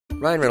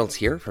Ryan Reynolds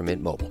here from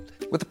Mint Mobile.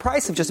 With the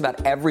price of just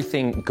about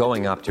everything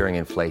going up during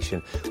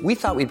inflation, we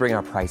thought we'd bring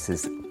our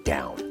prices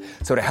down.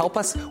 So to help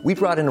us, we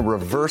brought in a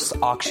reverse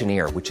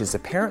auctioneer, which is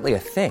apparently a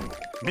thing.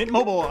 Mint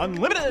Mobile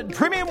Unlimited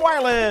Premium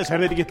Wireless. How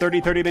to get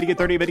 30, 30, bit to get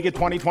 30, bit to get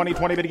 20, 20,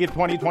 20, bit to get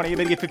 20, 20,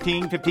 bit to get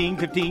 15, 15,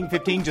 15,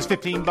 15, just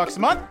 $15 a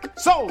month?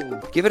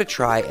 Sold! Give it a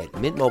try at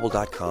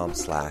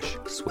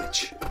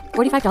mintmobile.com/switch.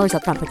 $45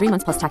 up front for 3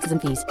 months plus taxes and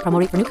fees. Promo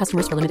rate for new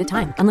customers for limited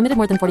time. Unlimited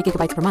more than 40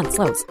 gigabytes per month.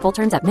 Slows full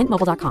terms at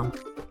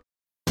mintmobile.com.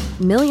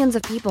 Millions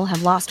of people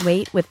have lost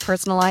weight with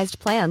personalized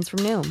plans from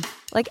Noom.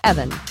 Like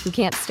Evan, who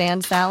can't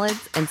stand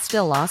salads and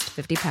still lost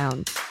 50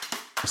 pounds.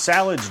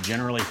 Salads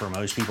generally for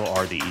most people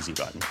are the easy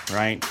button,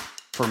 right?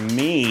 For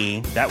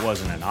me, that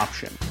wasn't an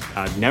option.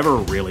 I never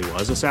really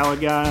was a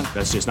salad guy.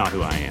 That's just not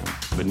who I am.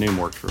 But Noom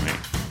worked for me.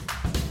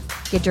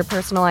 Get your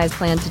personalized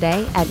plan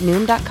today at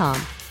Noom.com.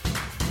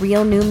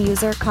 Real Noom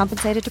user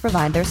compensated to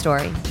provide their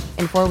story.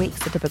 In 4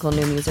 weeks, the typical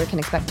Noom user can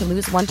expect to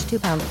lose 1 to 2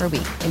 pounds per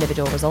week.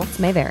 Individual results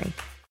may vary.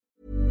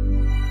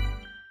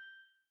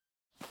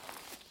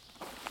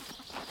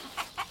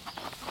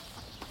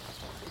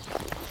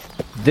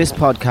 This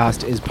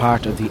podcast is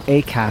part of the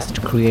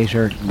Acast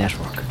Creator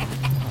Network.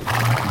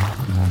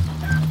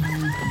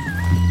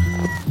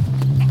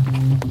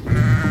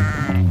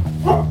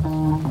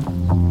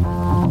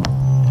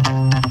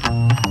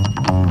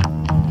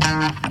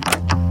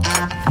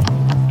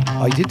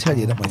 I did tell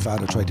you that my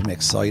father tried to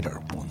make cider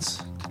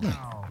once, didn't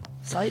I?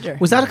 Cider?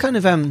 Was that a kind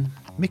of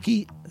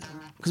Mickey?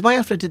 because my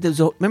outfit did,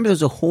 remember there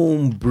was a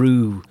home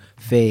brew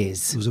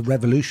phase. There was a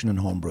revolution in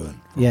home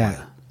brewing.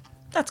 Yeah.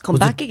 That's come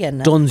back again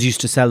now. Duns used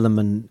to sell them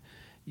and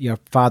your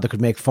father could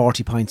make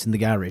 40 pints in the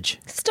garage.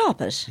 Stop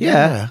it.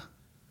 Yeah.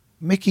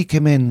 Mickey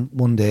came in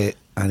one day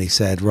and he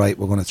said, right,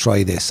 we're going to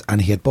try this.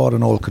 And he had bought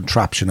an old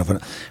contraption of a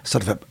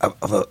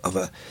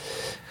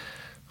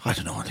I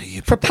don't know.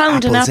 You For put the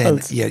pounding apples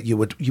apples. in. Yeah, you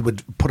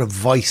would put a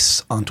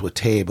vice onto a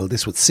table.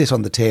 This would sit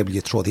on the table.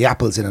 You'd throw the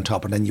apples in on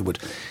top, and then you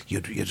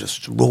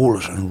just roll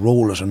it and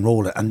roll it and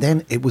roll it. And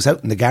then it was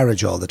out in the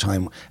garage all the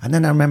time. And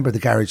then I remember the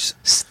garage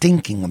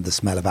stinking of the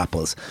smell of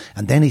apples.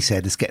 And then he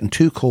said, "It's getting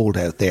too cold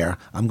out there.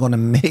 I'm going to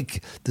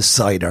make the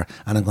cider,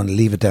 and I'm going to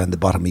leave it down the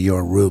bottom of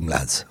your room,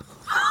 lads."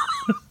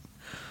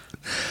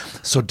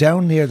 So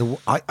down near the...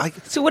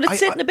 So would it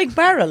sit in a big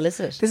barrel, is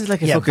it? This is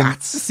like a fucking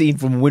scene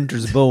from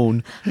Winter's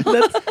Bone.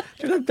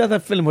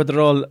 that film where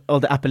they're all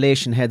the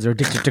Appalachian heads are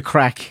addicted to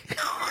crack.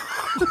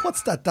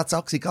 What's that? That's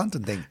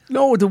OxyContin thing.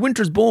 No, the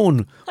Winter's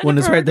Bone one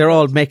is where they're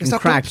all making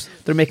crack.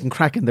 They're making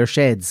crack in their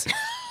sheds.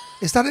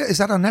 Is that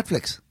on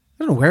Netflix? I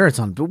don't know where it's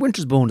on, but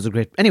Winter's Bone is a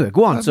great... Anyway,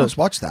 go on. I must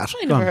watch that.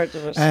 I never heard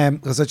of it.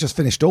 Because I just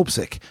finished Dope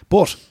Sick.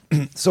 But,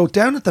 so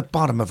down at the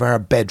bottom of our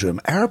bedroom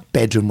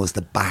was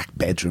the back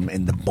bedroom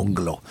in the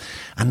bungalow.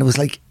 And there was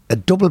like a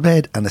double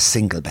bed and a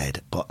single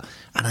bed.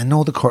 And I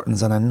know the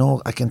curtains and I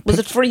know I can... Was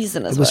it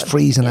freezing as well? It was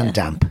freezing and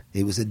damp.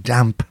 It was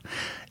damp.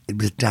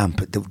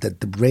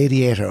 The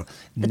radiator...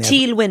 The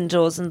teal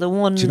windows and the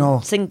one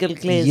single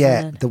glaze.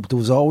 Yeah, there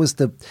was always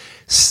the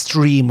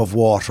stream of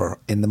water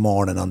in the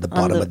morning on the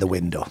bottom of the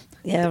window.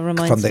 Yeah, reminds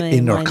me. From the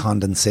inner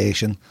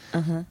condensation.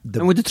 And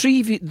with the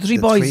three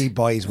boys? Three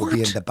boys would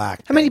be in the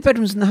back. How many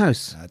bedrooms in the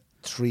house?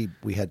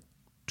 We had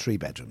 3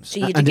 bedrooms. So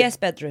you had a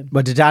guest bedroom?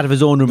 But did Dad have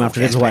his own room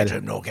after a little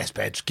while? No guest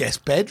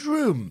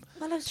bedroom.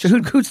 So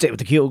who'd stay with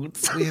the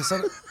kids?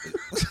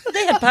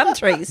 They had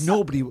pantries.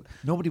 Nobody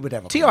would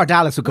ever. T.R.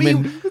 Dallas would come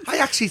in. I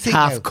actually think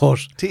half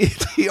cut.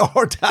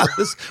 T.R.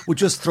 Dallas would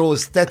just throw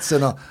his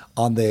Stetson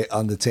on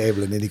the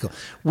table and then he'd go.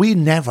 We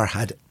never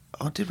had.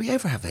 Oh, did we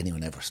ever have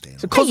anyone ever stay?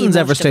 So cousins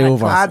ever stay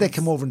over? They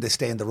come over and they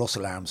stay in the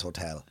Russell Arms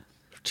Hotel.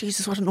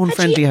 Jesus, what an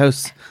unfriendly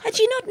house. Had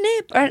you not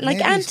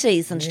neighbours,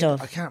 aunties and stuff?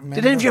 I can't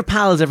remember. Did any of your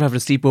pals ever have to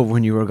sleep over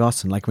when you were a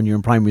gossin, like when you were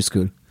in primary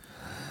school?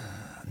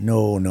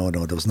 No,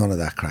 there was none of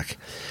that crack.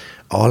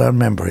 All I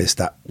remember is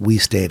that we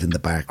stayed in the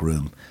back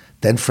room.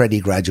 Then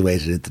Freddie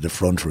graduated into the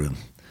front room.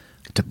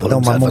 My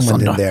mum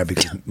went in there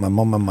because my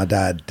mum and my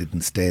dad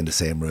didn't stay in the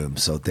same room,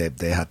 so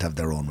they had to have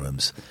their own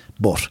rooms.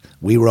 But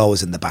we were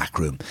always in the back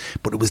room.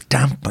 But it was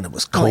damp and it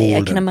was cold. Oh, yeah,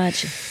 I can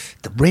imagine.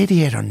 The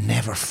radiator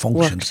never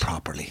functioned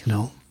properly.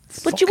 No.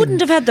 But you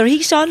wouldn't have had their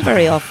heat on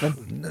very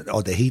often.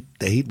 Oh, the heat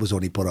was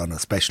only put on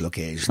special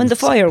occasions. When the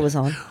fire was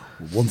on.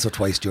 Once or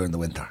twice during the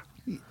winter.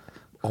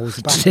 Always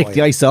the back to take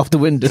the ice off the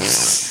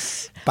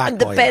windows. And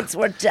the beds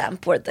were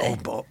damp, were they?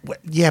 But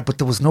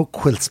there was no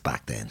quilts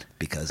back then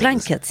because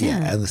blankets.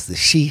 It was the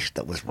sheet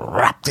that was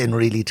wrapped in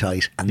really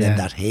tight, and then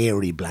that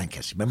hairy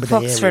blanket. Remember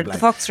the hairy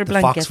blanket?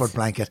 The Foxford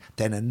blanket,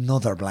 then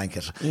another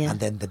blanket, and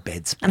then the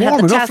beds. And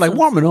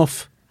warm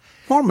enough.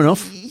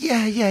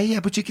 Yeah.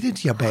 But you get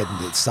into your bed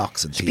in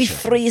socks and t-shirts. You'd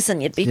be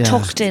freezing. You'd be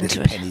tucked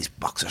into it. Penny's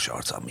boxer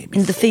shorts on me.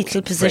 In the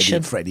fetal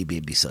position. Freddie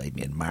being beside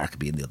me and Mark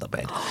being in the other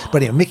bed.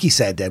 But anyway, Mickey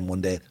said then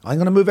one day, "I'm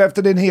going to move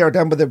everything in here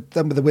down by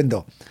the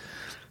window."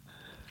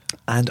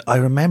 And I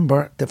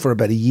remember that for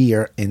about a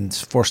year in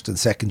first and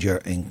second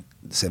year in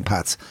St.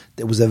 Pat's,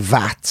 there was a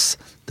vats,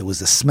 there was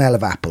the smell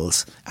of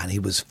apples, and he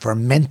was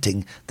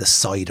fermenting the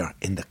cider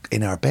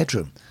in our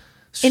bedroom.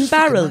 In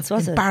barrels,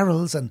 was in it?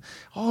 barrels and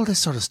all this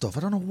sort of stuff. I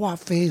don't know what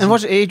phase. And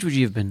what age would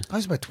you have been? I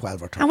was about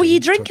 12 or 13. And were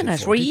you drinking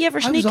 13, it? Were you ever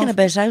 14. I was sneaking a off-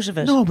 bit out of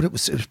it? No, but it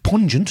was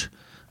pungent.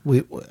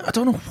 I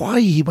don't know why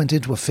he went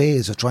into a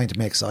phase of trying to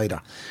make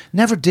cider.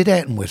 Never did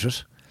anything with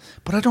it,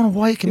 but I don't know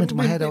why it came into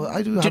my head. Do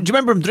you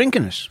remember him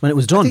drinking it when it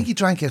was I done? think he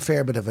drank a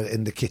fair bit of it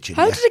in the kitchen.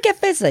 How yeah. did it get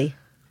fizzy?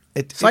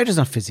 Cider's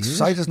not fizzy, is it?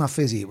 Cider's not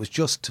fizzy. It was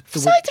just...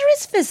 Cider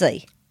is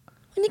fizzy.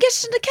 When you get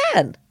it in a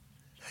can.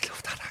 I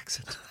love that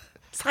accent.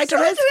 Cider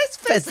is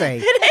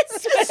fizzy. It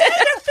is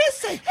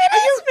fizzy.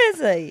 It is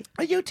fizzy.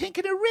 Are you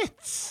thinking of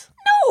Ritz?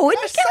 No, when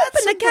you get up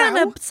in a Satsy can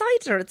Brow? of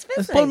cider, it's Is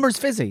fizzy. Bulmer's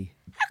fizzy?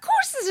 Of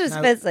course it is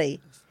fizzy.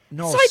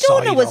 No,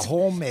 Sidona cider, was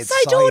homemade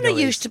Sidona cider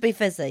used is- to be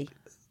fizzy.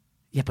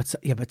 Yeah, but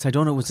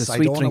Sidona was a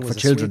sweet Sidona drink was for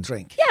a children. Sweet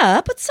drink.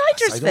 Yeah, but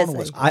cider's Sidona fizzy.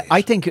 was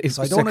I think it's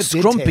like Sidona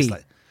did Scrumpy. taste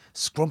like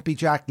Scrumpy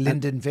Jack,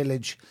 Linden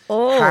Village,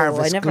 Oh,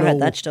 Harvest I never Glow, had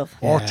that stuff.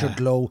 Orchard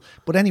Glow.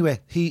 But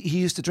anyway, he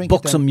used to drink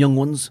Buxom young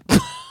ones.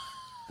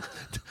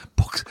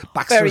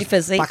 Very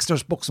fizzy.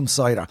 Baxter's Buxom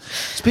cider.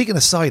 Speaking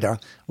of cider,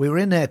 we were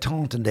in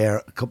Taunton there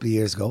a couple of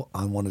years ago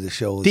on one of the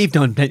shows. Steve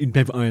Daunton in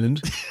Bev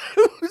Island.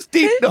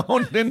 Steve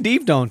Daunton.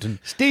 Steve Daunton.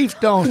 Steve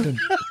Daunton.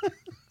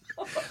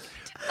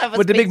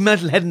 With the big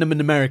metal head in him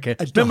in America.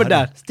 Remember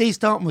that? Steve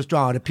Staunton was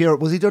drawing a pure.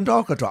 Was he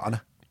Dundalk or drawing it?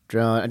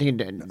 I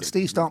think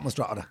Steve Staunton was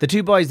drawing it. the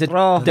two boys,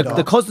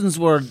 the cousins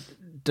were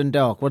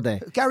Dundalk, were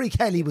they? Gary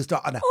Kelly was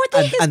drawing it. Oh,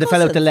 are they his And the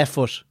fella with the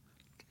cousins?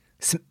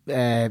 left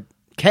foot.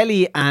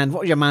 Kelly and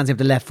what was your man's name with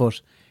the left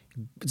foot?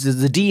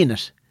 There's a D in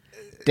it.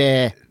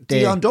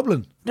 Dion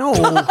Dublin. No.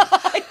 Who?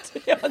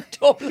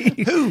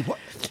 What?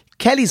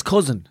 Kelly's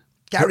cousin.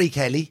 Gary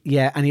Kelly.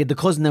 Yeah, and he had the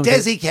cousin now.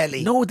 Desi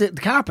Kelly. No, the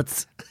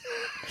carpets.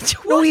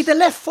 No, he had the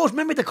left foot.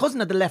 Remember the cousin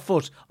had the left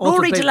foot. Also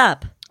Rory played-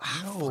 Delap.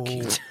 No.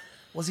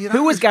 Was he?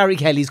 Who was Gary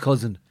Kelly's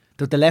cousin?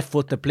 The left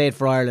foot that played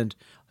for Ireland.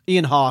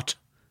 Ian Hart.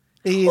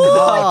 Ian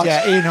Hart,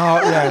 yeah, Ian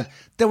Hart, yeah.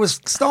 There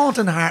was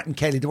Staunton, Hart and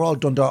Kelly. They were all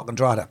Dundalk and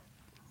Drogheda.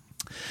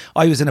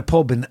 I was in a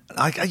pub and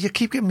you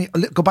keep giving me...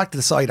 Go back to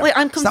the cider. Wait,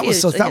 I'm So that was,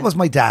 confused that again. was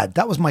my dad.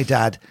 That was my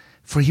dad.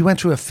 For he went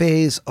through a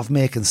phase of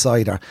making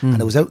cider and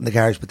it was out in the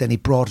garage, but then he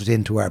brought it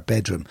into our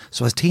bedroom.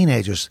 So as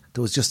teenagers,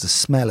 there was just a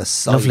smell of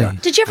cider. Lovely.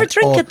 Did you ever And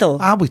drink it, though?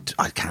 I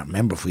can't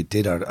remember if we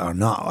did or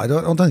not. I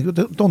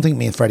don't think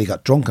me and Freddie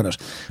got drunk on it.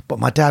 But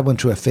my dad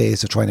went through a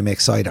phase of trying to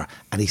make cider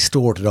and he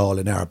stored it all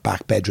in our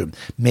back bedroom.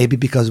 Maybe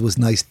because it was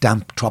nice,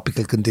 damp,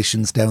 tropical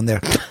conditions down there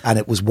and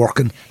it was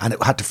working and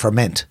it had to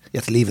ferment. You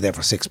had to leave it there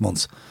for 6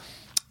 months.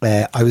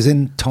 I was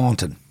in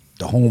Taunton,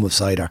 the home of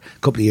cider, a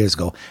couple of years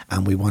ago,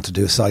 and we wanted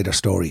to do a cider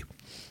story.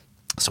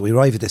 So we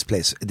arrived at this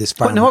place, this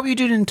farm. Now, what were you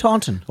doing in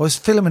Taunton? I was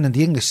filming in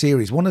the English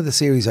series. One of the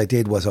series I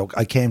did was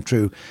I came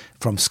through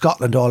from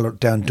Scotland all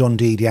down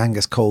Dundee, the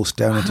Angus coast,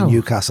 down into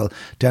Newcastle,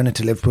 down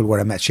into Liverpool where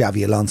I met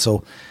Xavi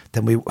Alonso.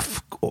 Then we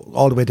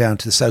all the way down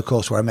to the south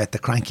coast where I met the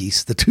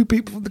Crankies, the two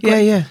people from the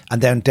Crankies. Yeah.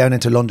 And then down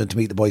into London to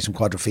meet the boys from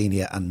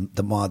Quadrophenia and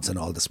the Mods and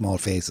all the small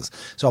faces.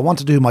 So I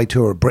wanted to do my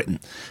tour of Britain.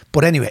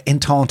 But anyway, in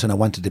Taunton I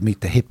wanted to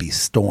meet the hippies,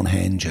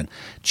 Stonehenge and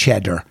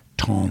Cheddar,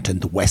 Taunton,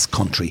 the West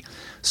Country.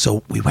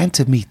 So we went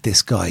to meet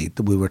this guy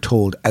that we were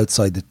told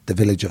outside the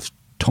village of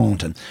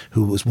Taunton,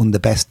 who was one of the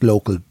best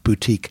local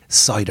boutique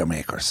cider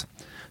makers.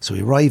 So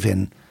we arrive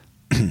in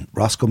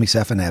Roscoe,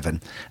 myself and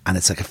Evan, and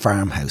it's like a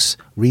farmhouse,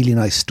 really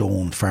nice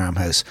stone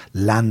farmhouse,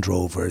 Land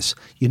Rovers.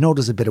 You know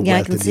there's a bit of Yeah, I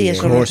wealth can in see the it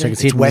area. Of course, I can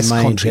see It's it in West my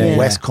mind, Country, yeah.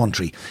 West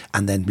Country,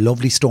 and then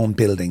lovely stone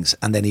buildings,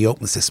 and then he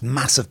opens this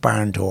massive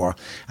barn door,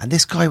 and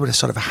this guy with a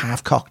sort of a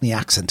half Cockney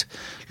accent,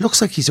 looks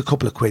like he's a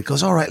couple of quid,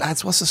 goes, all right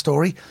lads, what's the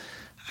story?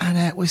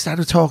 And we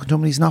started talking to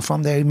him, and he's not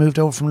from there, he moved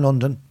over from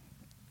London.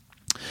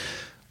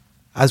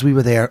 As we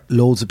were there,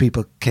 loads of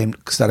people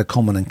started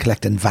coming and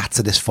collecting vats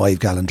of this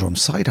 5-gallon drum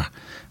cider.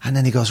 And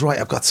then he goes, right,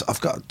 I've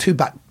got two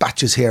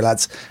batches here,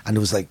 lads. And it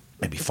was like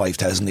maybe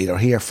 5,000 litre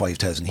here,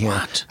 5,000 here.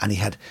 What? And he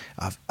had,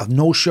 I've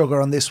no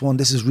sugar on this one.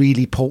 This is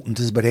really potent.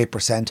 This is about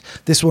 8%.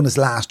 This one is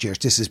last year's.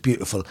 This is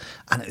beautiful.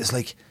 And it was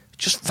like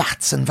just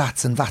vats and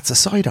vats and vats of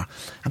cider.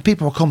 And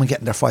people were coming,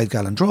 getting their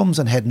 5-gallon drums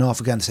and heading off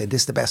again to say,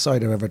 this is the best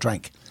cider I've ever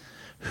drank.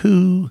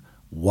 Who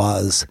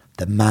was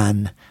the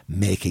man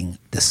making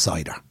the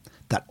cider?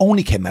 That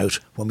only came out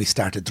when we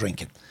started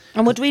drinking.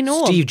 And would we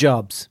know Steve him?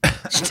 Jobs.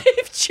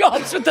 Steve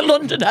Jobs with the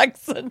London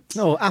accent.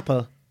 No,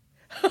 Apple.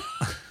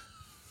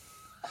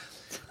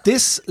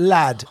 This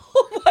lad,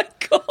 Oh my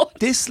God.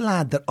 this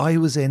lad that I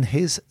was in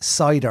his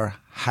cider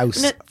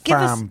house Now, give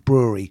farm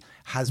brewery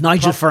has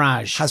Nigel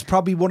Farage. has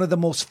probably one of the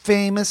most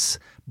famous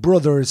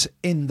brothers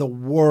in the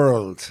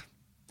world.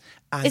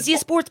 And Is he a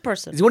sports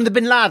person? He's one of the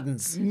Bin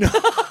Ladens.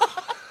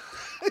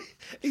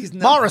 he's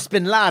not- Morris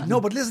Bin Laden. No,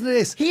 but listen to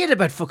this. He had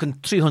about fucking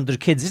 300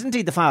 kids, isn't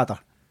he, the father?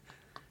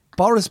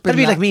 Boris Bin That'd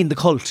be like Laden- me in the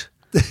cult.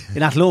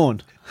 In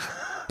Athlone.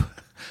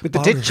 With the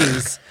Boris.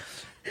 ditches.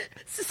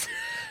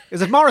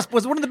 Is it Morris?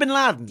 Was it one of the Bin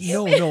Ladens?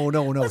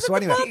 No. So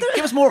anyway,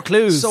 Give us more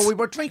clues. so we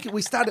were drinking.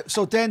 We started.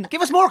 So then,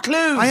 Give us more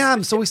clues. I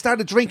am. So we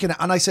started drinking it,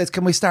 and I said,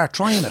 "Can we start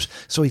trying it?"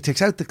 So he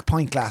takes out the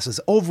pint glasses.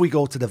 Over we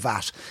go to the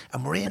vat,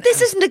 and we're in.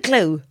 This isn't a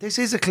clue. This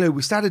is a clue.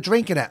 We started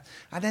drinking it,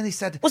 and then he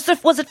said, Was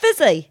it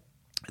fizzy?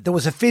 There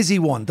was a fizzy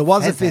one. There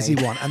was a fizzy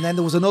one. And then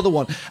there was another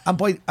one. And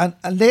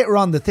later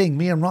on the thing,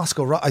 me and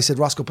Roscoe, I said,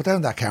 Roscoe, put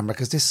down that camera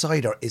because this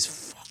cider is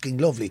fucking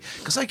lovely.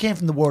 Because I came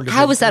from the world of...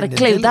 How is that a Linden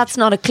clue? Village. That's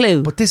not a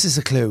clue. But this is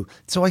a clue.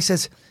 So I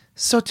says,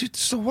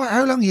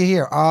 how long are you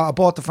here? I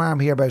bought the farm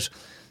here about...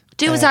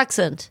 Do his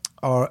accent.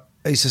 Or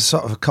he's a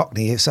sort of a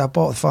Cockney. So I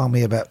bought the farm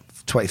here about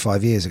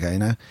 25 years ago, you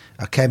know.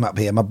 I came up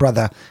here. My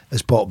brother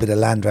has bought a bit of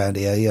land around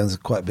here. He owns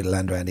quite a bit of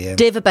land around here.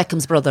 David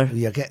Beckham's brother.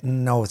 You're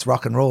getting... No, it's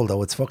rock and roll,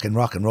 though. It's fucking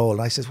rock and roll.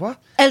 And I says,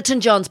 what?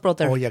 Elton John's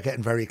brother. Oh, you're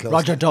getting very close.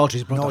 Roger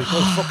Daltrey's brother. No, he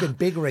goes fucking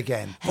bigger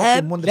again.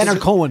 Fucking one of the Leonard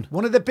biggest- Cohen.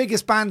 One of the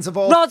biggest bands of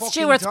all Rod fucking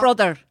Stewart's time.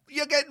 brother.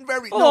 You're getting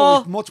very... Oh. No,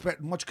 he's much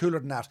better, much cooler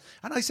than that.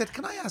 And I said,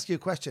 can I ask you a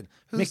question?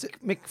 Who's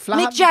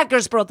Mick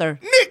Jagger's brother.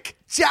 Mick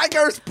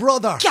Jagger's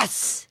brother.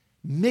 Yes.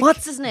 Mick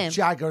What's his name?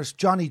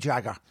 Johnny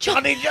Jagger.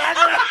 Johnny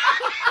Jagger.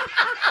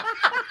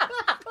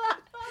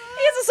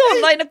 He has his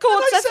own line of codes,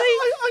 And I does said,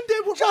 he? I'm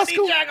there with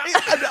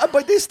Roscoe. And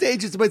by this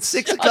stage, it's about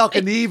 6 o'clock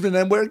in the evening,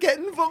 and we're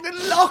getting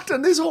fucking locked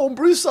on this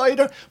homebrew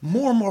cider.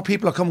 More and more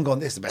people are coming, going,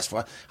 this is the best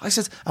one. I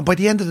said, and by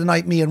the end of the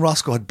night, me and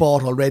Roscoe had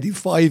bought already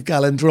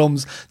 5-gallon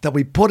drums that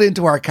we put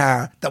into our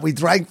car, that we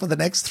drank for the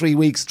next 3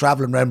 weeks,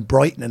 travelling around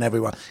Brighton and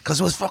everywhere, because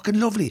it was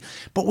fucking lovely.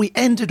 But we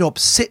ended up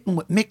sitting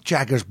with Mick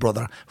Jagger's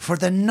brother for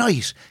the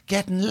night,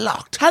 getting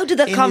locked. How did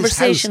that in his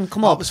conversation house.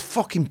 come Oh, up? it was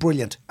fucking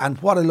brilliant. And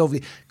what a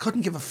lovely...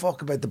 Couldn't give a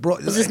fuck about the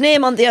brother. Was his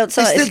name on the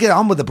outside? I still get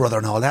on with the brother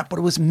and all that, but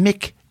it was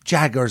Mick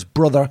Jagger's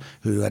brother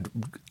who had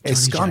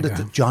absconded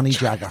to Johnny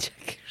Jagger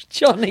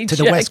Johnny to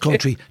Jagger. the West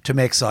Country to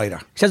make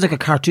cider. Sounds like a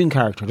cartoon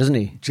character, doesn't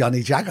he?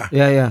 Johnny Jagger.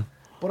 Yeah.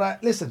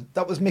 But listen,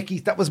 that was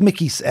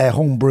Mickey's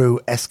homebrew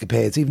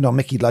escapades. Even though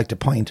Mickey liked a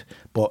pint,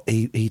 but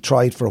he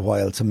tried for a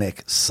while to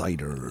make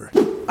cider.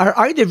 Are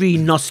either of you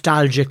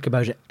nostalgic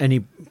about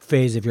any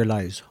phase of your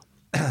lives?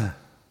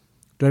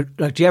 Do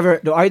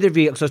either of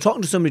you... So I was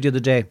talking to somebody the other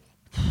day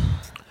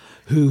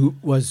who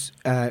was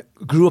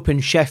grew up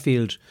in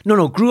Sheffield.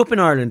 Grew up in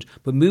Ireland,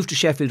 but moved to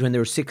Sheffield when they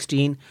were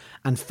 16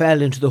 and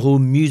fell into the whole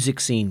music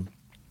scene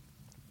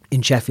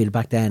in Sheffield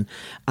back then.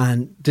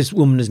 And this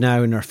woman is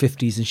now in her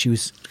 50s, and she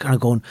was kind of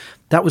going,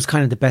 that was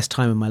kind of the best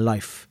time of my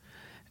life.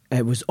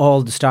 It was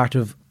all the start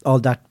of all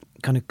that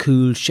kind of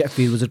cool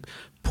Sheffield. Was it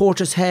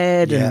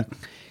Portishead and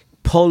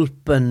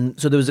Pulp? And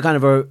so there was a kind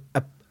of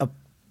a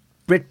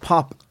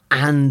Britpop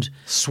and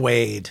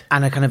Suede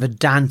and a kind of a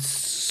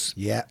dance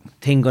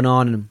thing going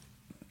on. And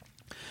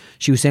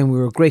she was saying we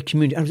were a great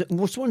community. I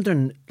was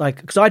wondering, like,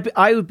 because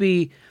I would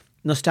be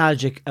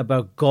nostalgic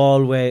about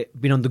Galway,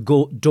 being on the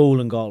dole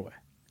in Galway,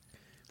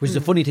 which is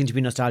a funny thing to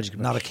be nostalgic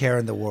about. Not a care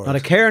in the world. Not a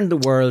care in the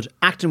world,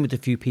 acting with a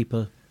few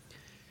people,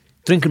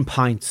 drinking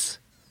pints,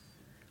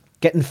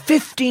 getting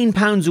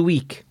 £15 a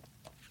week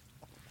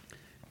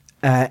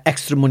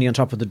extra money on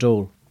top of the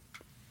dole,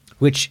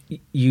 which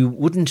you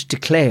wouldn't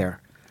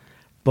declare.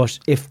 But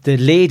if the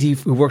lady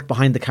who worked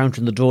behind the counter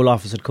in the dole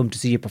office had come to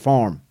see you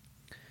perform,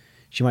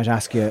 she might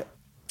ask you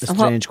a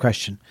strange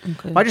question.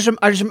 Okay.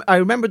 I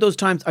remember those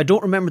times. I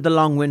don't remember the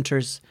long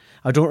winters.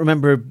 I don't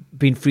remember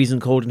being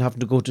freezing cold and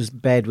having to go to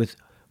bed with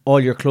all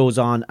your clothes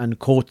on and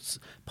coats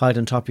piled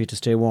on top of you to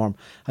stay warm.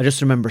 I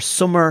just remember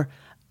summer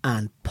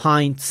and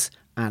pints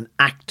and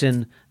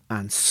acting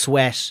and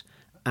sweat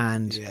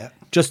and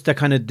just the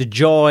kind of the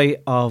joy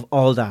of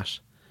all that.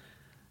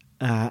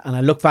 And I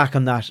look back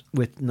on that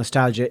with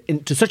nostalgia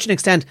to such an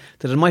extent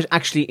that it might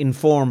actually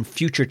inform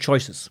future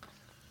choices.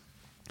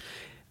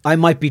 I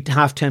might be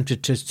half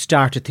tempted to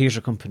start a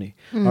theatre company,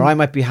 or I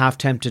might be half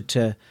tempted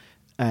to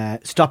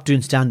stop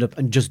doing stand-up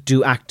and just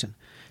do acting,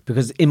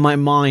 because in my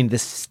mind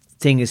this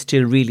thing is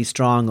still really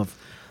strong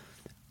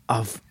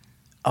of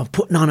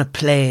putting on a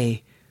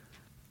play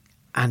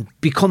and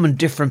becoming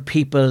different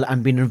people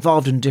and being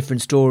involved in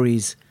different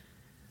stories,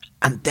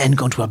 and then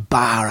going to a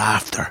bar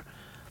after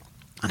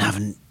and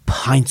having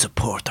pints of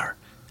porter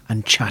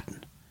and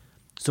chatting.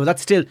 So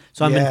that's still.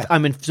 So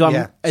I'm in. So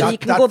you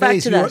can go back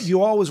to that.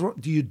 You always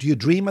do you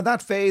dream of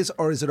that phase,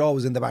 or is it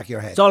always in the back of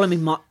your head? It's all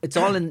in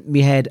my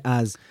head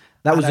as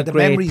that was a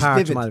great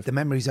part of my life. The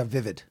memories are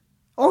vivid.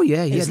 Oh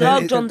yeah. It's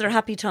logged under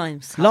happy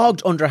times.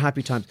 Logged under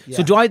happy times. Yeah.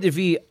 So do either of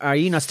you, are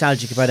you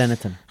nostalgic about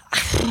anything?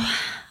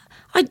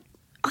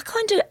 I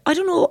kind of, I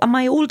don't know, am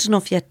I old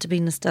enough yet to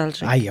be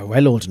nostalgic? You're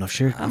well old enough,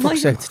 sure.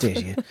 Fuck's out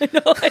stage, yeah.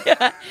 No,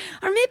 yeah.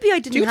 Or maybe I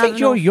didn't have Do you think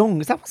you're enough.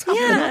 young? Is that what's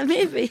happening? Yeah,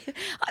 maybe.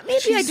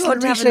 Maybe I Jeez,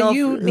 don't have Lisa, enough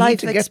you need life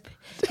to get-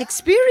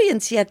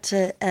 experience yet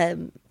to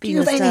be Do you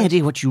have any nostalgic.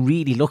 idea what you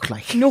really look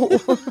like? No,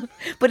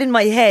 but in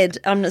my head,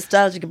 I'm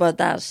nostalgic about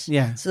that.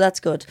 Yeah. So that's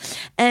good.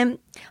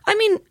 I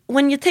mean,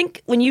 when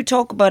you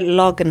talk about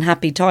logging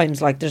happy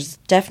times, like there's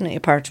definitely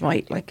a part of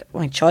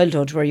my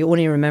childhood where you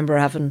only remember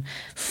having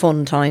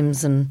fun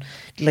times and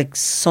like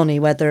sunny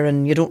weather,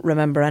 and you don't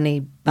remember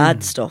any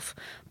bad stuff.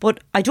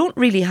 But I don't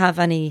really have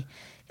any.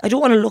 I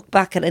don't want to look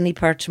back at any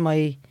part of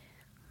my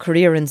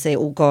career and say,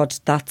 "Oh God,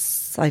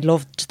 I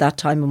loved that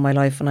time of my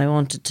life and I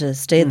wanted to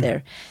stay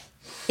there."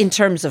 In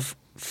terms of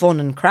fun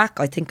and crack,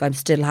 I think I'm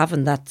still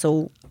having that.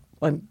 So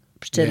I'm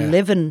still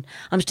living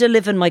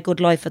my good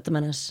life at the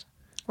minute.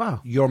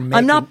 Wow.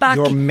 I'm not back.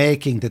 You're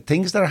making the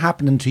things that are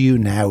happening to you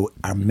now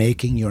are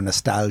making your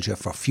nostalgia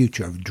for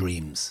future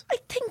dreams. I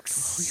think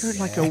so. You're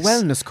like a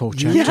wellness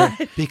coach, aren't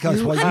you?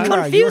 Because what I'm you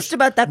are, confused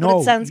about that, but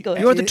no, it sounds good.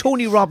 You're the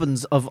Tony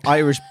Robbins of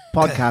Irish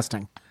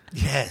podcasting.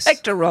 Yes.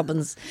 Hector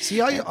Robbins. See,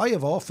 I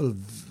have awful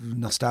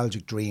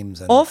nostalgic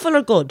dreams. And Awful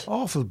or good?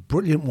 awful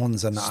brilliant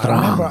ones, and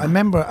I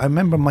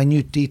remember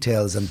minute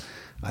details, and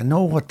I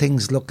know what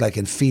things look like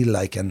and feel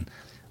like, and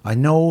I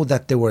know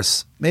that there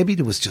was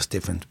just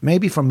different.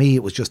 Maybe for me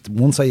it was just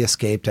once I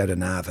escaped out of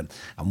Navan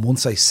and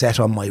once I set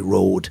on my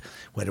road,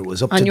 whether it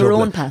was up on to your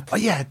Dublin. own path. Oh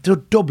yeah,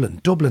 Dublin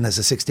as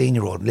a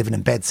 16-year-old, living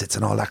in bedsits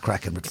and all that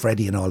cracking with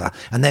Freddie and all that,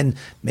 and then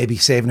maybe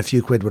saving a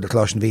few quid with a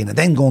Closh and Veen, and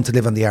then going to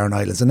live on the Aran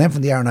Islands, and then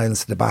from the Aran Islands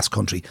to the Basque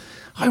Country.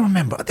 I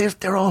remember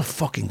they're all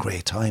fucking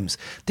great times.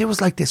 There was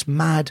like this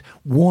mad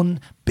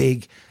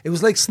it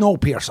was like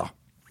Snowpiercer.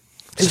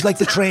 It was like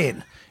the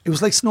train. It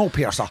was like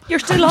Snowpiercer. You're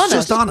still I'm on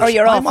just it, on or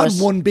you're I'm off on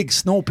it? one big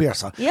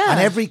Snowpiercer. Yeah. And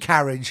every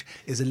carriage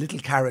is a little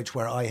carriage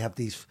where I have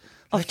these...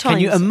 Of Can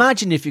you times.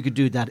 imagine if you could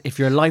do that? If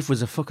your life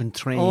was a fucking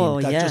train,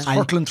 Oh, that yeah. just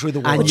hurtling through the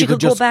world. But you could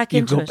go back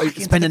into it.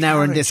 spend an the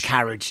hour in this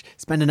carriage. carriage,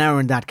 spend an hour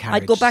in that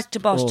carriage. I'd go back to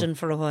Boston Oh.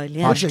 for a while.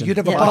 Yeah. Boston. You'd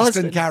have a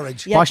Boston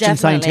carriage. Yeah, Boston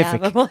definitely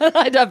Scientific. have.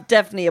 I'd have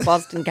definitely a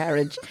Boston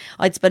carriage.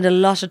 I'd spend a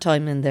lot of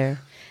time in there,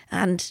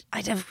 and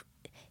I'd have.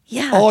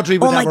 Yeah. Audrey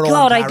would oh have my her own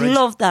God, I'd carriage.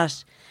 love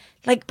that.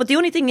 Like, but the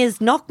only thing is,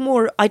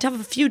 Knockmore. I'd have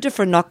a few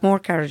different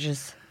Knockmore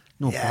carriages.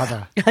 No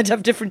bother. I'd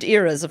have different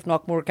eras of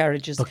Knockmore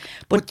carriages.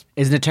 But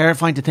Isn't it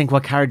terrifying to think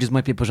what carriages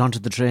might be put onto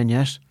the train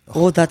yet?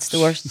 oh, that's the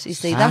worst. You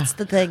see, that's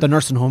the thing. The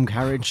nursing home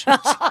carriage.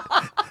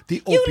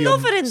 The You opium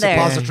love it in there.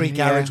 suppository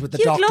carriage with the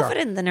You'd doctor. love it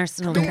in the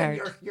nursing home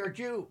carriage. You're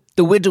due.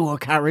 The widower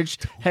carriage,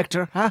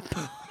 Hector. Huh?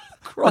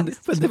 when,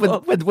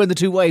 when the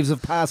two wives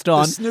have passed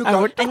on.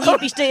 snooker. And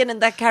you'd be staying in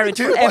that carriage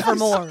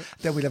forevermore.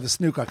 Then we'd have a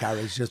snooker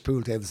carriage, just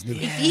pool table snooker.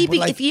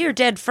 If you're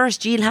dead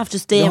first, you'll have to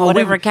stay in No,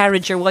 whatever we-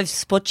 carriage your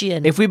wife's put you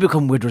in. If we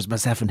become widowers,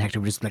 myself and Hector,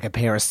 we're just like a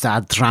pair of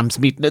sad tramps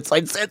meeting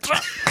outside Central.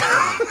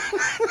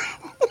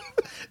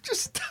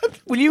 Just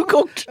Will you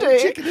cook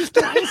today?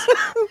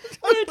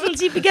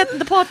 Noodles, you'd be getting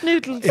the pot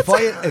noodles. if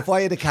I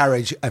had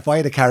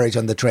a carriage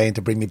on the train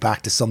to bring me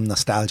back to some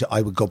nostalgia,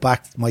 I would go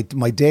back. My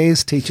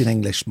days teaching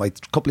English, my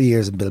couple of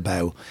years in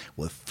Bilbao,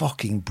 were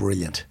fucking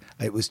brilliant.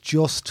 It was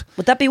just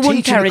Would that be one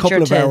teaching carriage a couple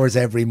or of two? hours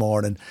every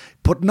morning,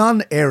 putting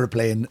on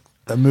Aeroplane,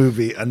 a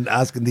movie, and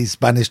asking these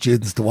Spanish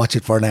students to watch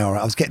it for an hour.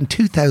 I was getting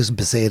 2,000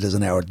 pesetas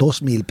an hour,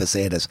 2,000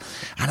 pesetas,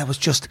 and I was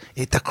just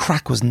the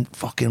crack wasn't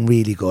fucking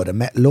really good. I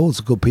met loads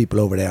of good people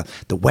over there.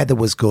 The weather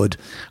was good.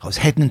 I was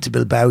heading into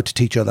Bilbao to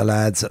teach other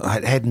lads. I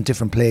had heading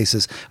different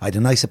places. I had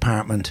a nice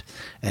apartment.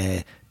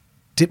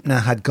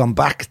 Dipna had gone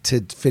back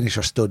to finish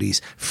her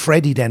studies.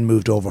 Freddie then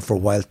moved over for a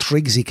while.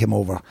 Triggsy came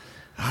over.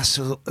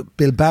 So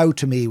Bilbao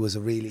to me was a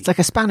really... It's like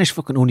a Spanish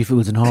fucking Only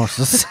Fools and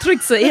Horses.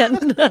 Trixie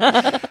and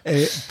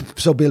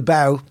So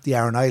Bilbao, the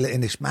Aran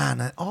Islands,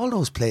 man, all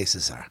those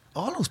places are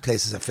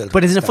filled.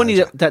 But with isn't it funny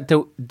nostalgia.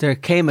 that there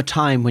came a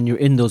time when you're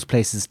in those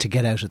places to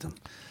get out of them?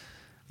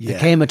 Yeah. There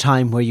came a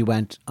time where you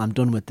went, I'm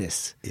done with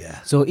this.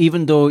 Yeah. So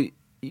even though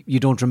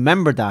you don't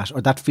remember that, or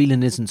that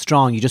feeling isn't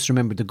strong, you just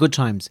remember the good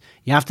times,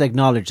 you have to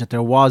acknowledge that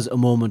there was a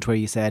moment where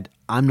you said,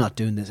 I'm not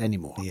doing this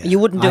anymore. Yeah. you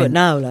wouldn't do it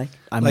now, like.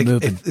 I'm Like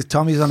moving. if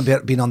Tommy's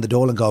been on the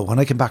Dole and go, when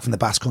I came back from the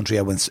Basque Country,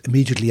 I went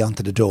immediately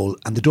onto the Dole,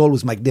 and the Dole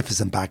was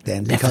magnificent back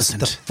then because the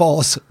Magnificent.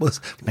 Foss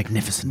was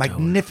Magnificent.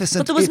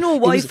 But there was no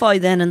Wi-Fi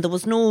then, and there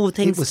was no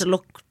things was- to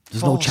look.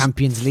 There's no Foss.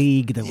 Champions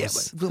League. There Yeah,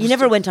 was... but it You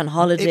never went on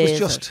holidays.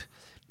 It was just...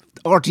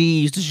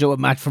 RTE used to show a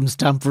match from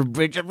Stamford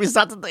Bridge every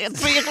Saturday at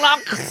 3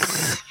 o'clock.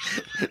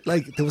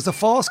 Like, there was a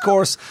Foss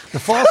course. The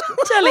Foss...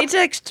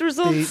 Teletext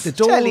results. The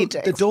Dole,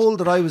 Teletext. the Dole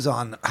that I was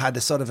on had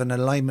a sort of an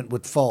alignment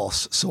with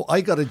Foss, so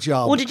I got a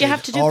job. Oh, did you in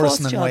have to do Orison Foss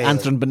and job? Wales.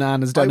 Answering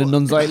bananas down I in wa-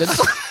 Nuns Island.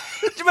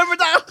 Do you remember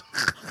that?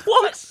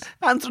 What?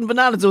 Answering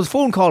bananas. It was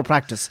phone call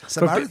practice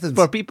Samaritans.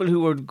 for people who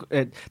were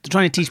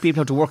trying to teach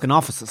people how to work in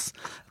offices.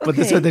 But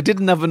they said they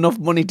didn't have enough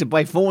money to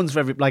buy phones for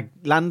every, like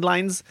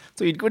landlines.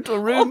 So you'd go into a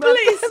room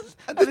please.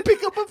 and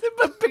pick up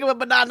a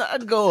banana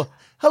and go,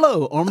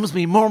 hello,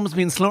 Ormsby,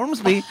 Mormsby and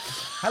Slormsby.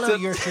 Hello,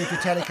 you're through to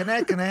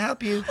Teleconnect. Can I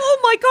help you? Oh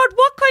my God!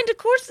 What kind of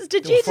courses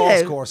did you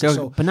Foss do? courses. So,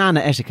 So banana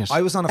etiquette.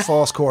 I was on a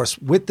Foss course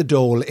with the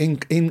Dole in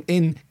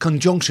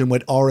conjunction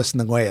with Orison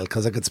and Gael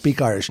because I could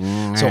speak Irish. So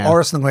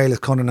Orison and Gael is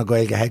Conan and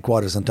Gaeilge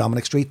headquarters on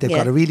Dominic Street. They've Yeah.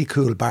 got a really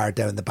cool bar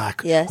down the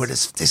back. Yes. Where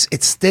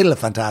it's still a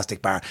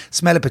fantastic bar.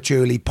 Smell of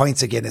patchouli,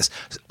 pints of Guinness,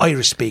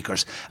 Irish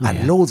speakers,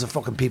 and loads of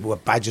fucking people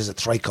with badges of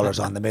tricolours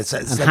on them. It's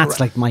And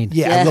hats like mine.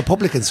 Yeah, Yeah. a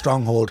Republican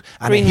stronghold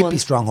and Green a hippie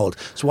ones. stronghold.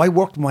 So I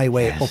worked my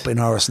way up in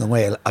Orison and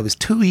Gael. I was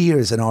 2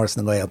 years in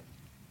Orison and Gael.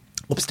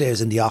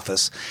 Upstairs in the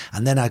office,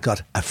 and then I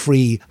got a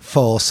free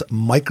Foss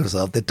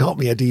Microsoft. They taught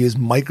me how to use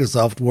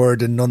Microsoft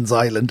Word in Nuns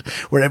Island,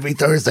 where every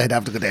Thursday I'd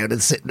have to go down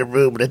and sit in a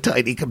room with a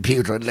tiny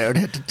computer and learn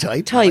how to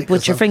type. Type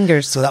with your Microsoft.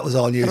 fingers. So that was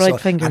all you. The right So-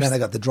 fingers. And then I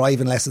got the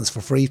driving lessons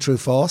for free through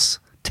Foss.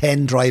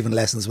 10 driving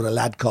lessons with a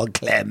lad called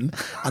Clem.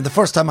 And the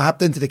first time I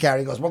hopped into the car,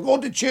 he goes, we're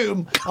going to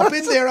Tuam. I've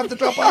been there, I have to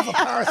drop off a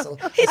parcel.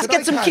 He's I said, get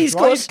I some can't keys,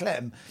 drive, Gus.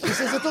 Clem. He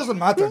says, it doesn't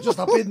matter, just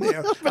hop in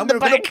there. And we're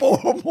going to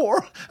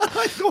Bournemore. And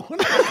I'm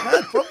going, I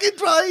can't fucking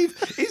drive.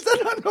 He said,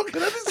 I'm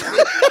looking at his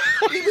feet.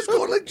 He was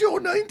going like Joe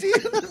 90 in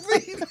the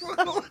feet.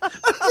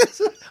 I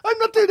said, I'm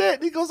not doing that.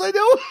 And he goes, I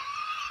know.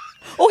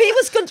 Oh, he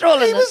was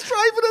controlling He it. was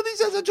driving and he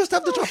says, I just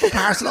have to drop a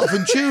parcel off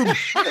in Tuam.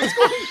 And I was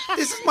going,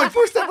 this is my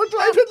first ever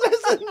driving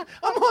lesson.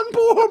 I'm on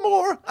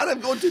Bournemore and I'm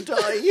going to die.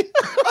 I'm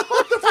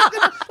on the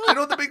fucking, you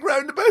know, the big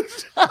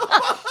roundabout.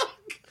 I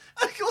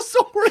go,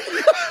 sorry.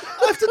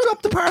 I have to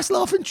drop the parcel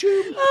off in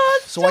Tuam.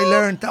 Oh, so I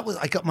learned,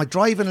 I got my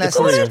driving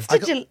lessons. What else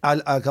did you-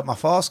 I got my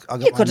FOSC, I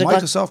You got my could have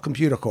Microsoft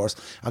computer course,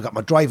 I got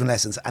my driving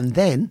lessons, and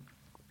then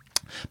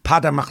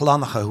Padar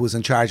McLonagh, who was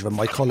in charge of it,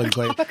 my Cullen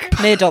guy.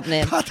 Made up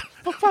name.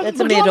 That's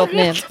a made up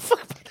name.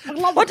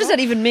 What does that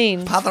even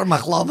mean? Padar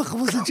McLonagh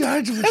was in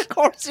charge of it. Of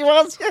course he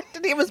was.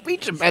 Didn't he have a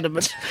speech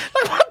impediment?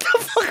 Like, what the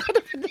fuck?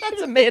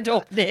 That's a made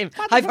up name.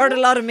 I've heard a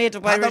lot of made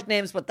up Irish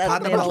names, but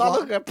that's made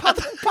up.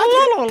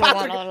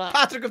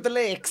 Patrick of the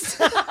Lakes.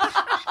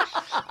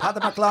 Padar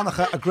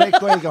McLonagh, a great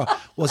guy,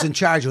 was in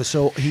charge of it,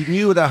 so he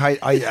knew that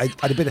I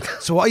had a bit of...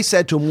 So I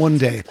said to him one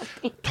day,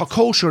 Tá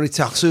kosher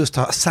itach sus,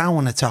 tá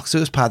sawan itach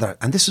sus, Padar.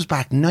 And this was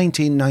back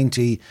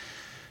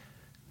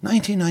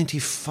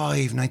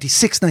 1995,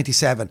 96,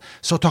 97.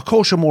 So tá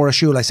kosher more a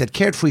shul. I said,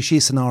 cared for she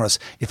sonoras.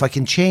 If I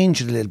can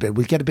change it a little bit,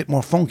 we'll get a bit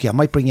more funky. I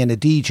might bring in a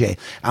DJ.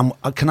 And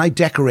can I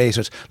decorate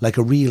it like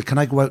a reel? Can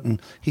I go out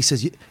and... He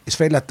says, it's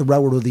very like the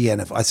rower of the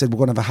end. I said, we're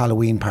going to have a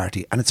Halloween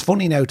party. And it's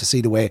funny now to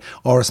see the way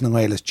Oris na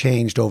Gael has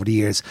changed over the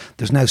years.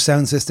 There's now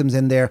sound systems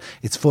in there.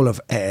 It's full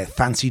of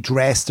fancy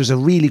dress. There's a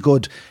really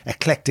good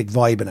eclectic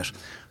vibe in it.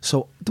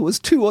 So there was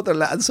two other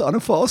lads on a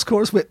FOSS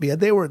course with me,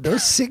 and they were in their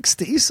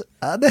 60s,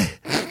 and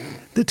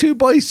the two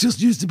boys just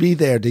used to be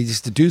there. They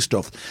used to do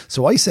stuff.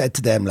 So I said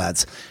to them,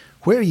 lads,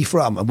 where are you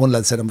from? And one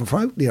lad said, I'm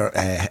from near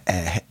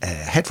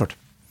Headford.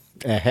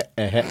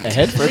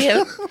 Headford?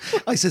 Yeah.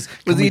 I says,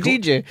 Was he a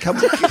DJ?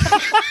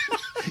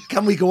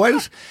 Can we go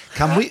out?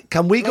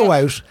 Can we go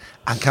out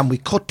and can we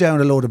cut down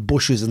a load of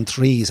bushes and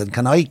trees, and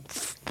can I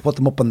put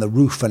them up on the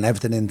roof and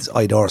everything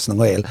inside Oris na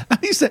Gael? And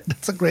he said,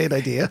 that's a great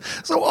idea.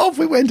 So off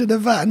we went in a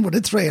van with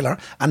a trailer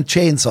and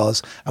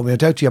chainsaws, and we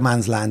went out to your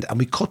man's land and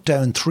we cut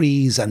down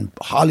trees and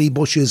holly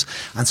bushes.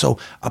 And so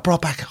I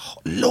brought back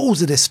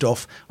loads of this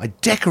stuff. I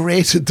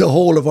decorated the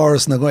whole of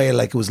Oris na Gael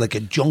like it was like a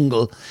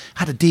jungle,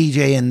 had a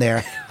DJ in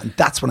there, and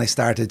that's when I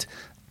started.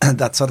 And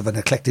that sort of an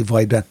eclectic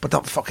vibe then. But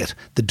fuck it,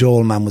 the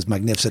Dole man was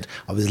magnificent.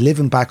 I was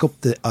living back up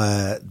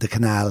the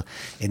canal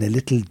in a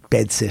little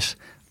bedsit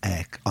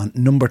on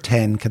number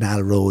 10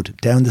 Canal Road,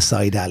 down the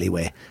side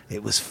alleyway.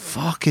 It was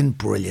fucking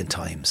brilliant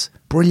times.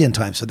 Brilliant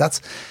times. So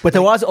that's... But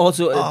there was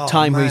also a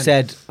time where man. you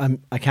said,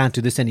 I can't do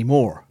this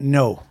anymore.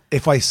 No.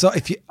 If You're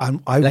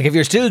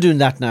still doing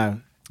that now,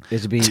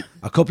 it'd be...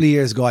 A couple of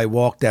years ago, I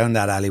walked down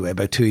that alleyway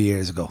about 2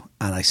 years ago,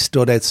 and I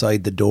stood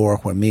outside the door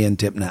where me and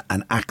Tipna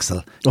and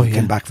Axel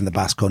came back from the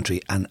Basque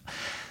Country, and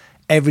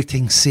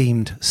everything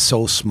seemed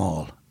so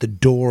small. The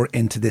door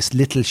into this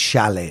little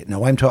chalet.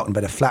 Now, I'm talking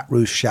about a flat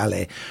roof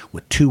chalet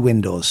with two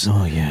windows.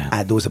 Oh,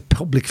 yeah. There was a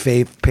public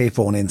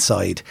payphone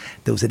inside.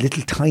 There was a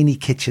little tiny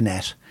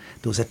kitchenette.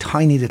 There was a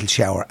tiny little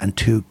shower and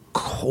two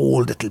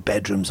cold little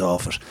bedrooms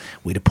off it.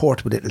 We had a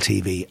portable little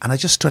TV, and I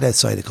just stood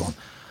outside it going,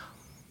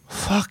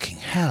 fucking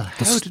hell,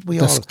 how did we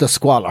all... The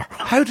squalor.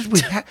 How did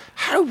we...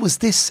 How was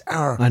this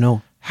our... I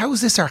know. How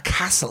was this our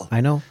castle? I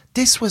know.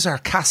 This was our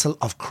castle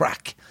of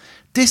crack.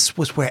 This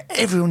was where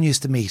everyone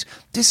used to meet.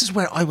 This is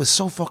where I was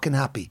so fucking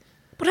happy.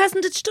 But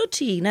hasn't it stood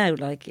to you now?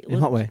 Like,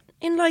 In what way?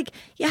 In like,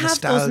 you have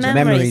Nostalgia. those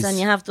memories Memories. and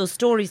you have those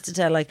stories to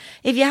tell. Like,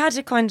 if you had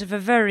a kind of a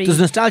very Does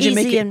nostalgia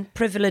easy make it- and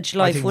privileged I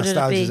life, think would it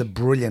nostalgia be? is a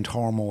brilliant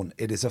hormone.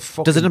 It is a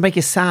fucking... Does it make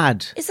you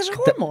sad? Is it a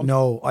hormone?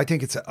 No, I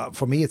think it's...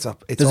 for me, it's Does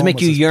it make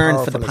almost you as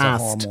yearn for the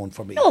powerful as a past? hormone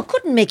for me. No, it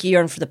couldn't make you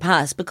yearn for the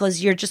past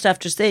because you're just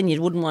after saying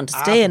you wouldn't want to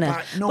stay in it.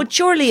 no. But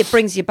surely it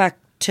brings you back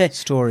to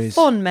Stories.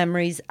 fun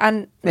memories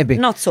and Maybe.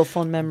 not so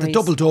fun memories. The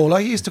double dole.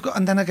 I used to go,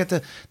 and then I get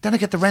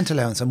the rent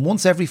allowance, and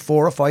once every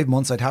 4 or 5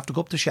 months, I'd have to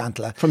go up to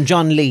Shantla. From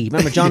John Lee.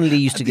 Remember John Lee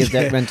used to give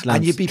that rent allowance.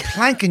 And you'd be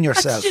planking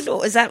yourself. Did you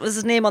know, that was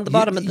his name on the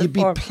bottom of the You'd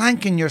be form?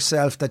 planking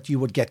yourself that you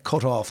would get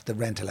cut off the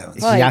rent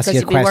allowance. Why? He asked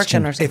Because you a you'd be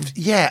question. working or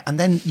something. And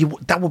then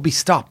that would be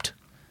stopped.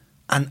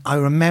 And I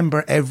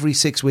remember every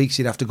 6 weeks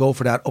you'd have to go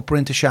for that, up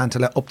into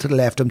Shantla, up to the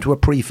left, to a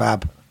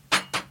prefab.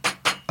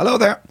 Hello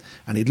there.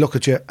 And he'd look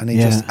at you, and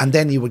and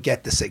then you would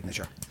get the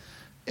signature.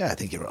 Yeah, I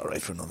think you're all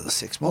right for another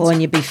 6 months. Oh, and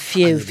you'd be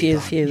few. You'd be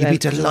out the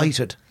door.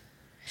 delighted.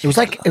 It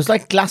was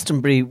like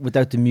Glastonbury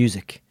without the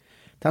music.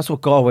 That's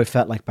what Galway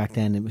felt like back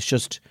then. It was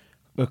just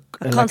like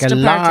a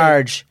constant party.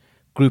 large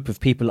group of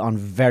people on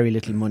very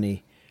little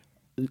money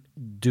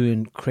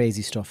doing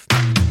crazy stuff.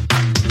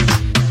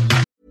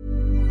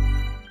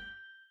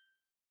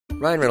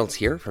 Ryan Reynolds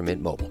here from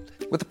Mint Mobile.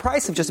 With the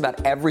price of just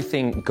about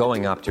everything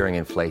going up during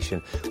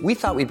inflation, we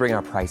thought we'd bring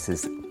our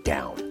prices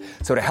down.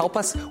 So to help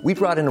us, we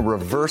brought in a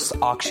reverse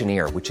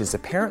auctioneer, which is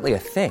apparently a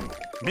thing.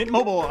 Mint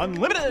Mobile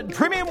Unlimited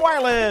Premium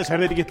Wireless. How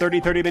to get 30,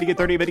 30, bit to get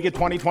 30, bit to get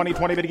 20, 20,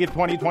 20, bit to get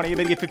 20, 20,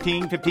 bit to get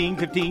 15, 15,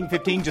 15,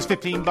 15, just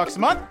 $15 a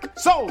month?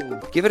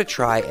 Sold! Give it a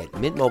try at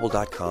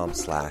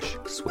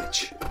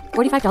mintmobile.com/switch.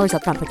 $45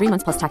 up front for 3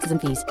 months plus taxes and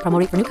fees. Promo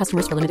rate for new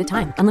customers for limited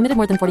time. Unlimited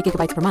more than 40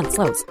 gigabytes per month.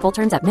 Slows full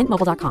terms at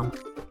mintmobile.com.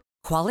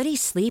 Quality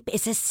sleep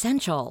is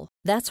essential.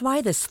 That's why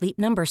the Sleep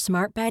Number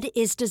Smart Bed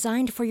is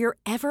designed for your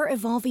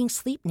ever-evolving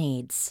sleep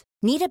needs.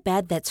 Need a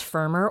bed that's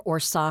firmer or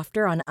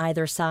softer on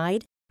either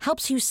side?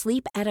 Helps you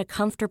sleep at a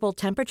comfortable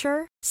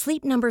temperature?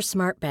 Sleep Number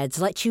Smart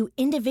Beds let you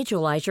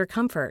individualize your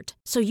comfort,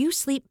 so you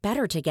sleep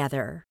better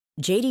together.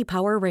 J.D.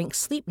 Power ranks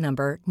Sleep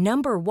Number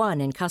number 1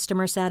 in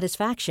customer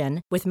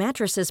satisfaction with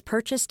mattresses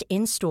purchased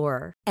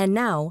in-store. And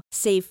now,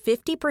 save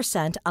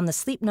 50% on the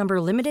Sleep Number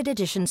Limited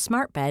Edition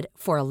Smart Bed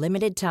for a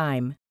limited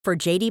time. For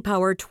J.D.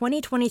 Power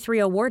 2023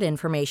 award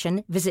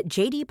information, visit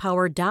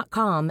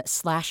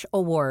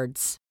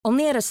jdpower.com/awards.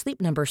 Only at a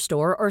Sleep Number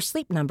store or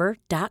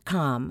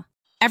sleepnumber.com.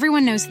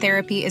 Everyone knows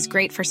therapy is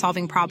great for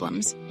solving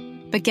problems,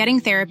 but getting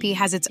therapy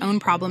has its own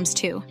problems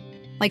too,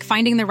 like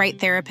finding the right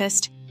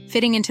therapist,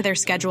 fitting into their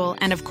schedule,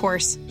 and of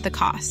course, the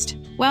cost.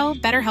 Well,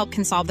 BetterHelp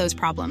can solve those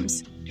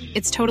problems.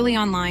 It's totally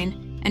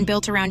online and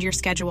built around your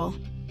schedule.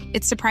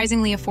 It's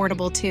surprisingly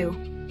affordable too.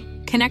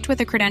 Connect with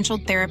a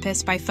credentialed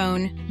therapist by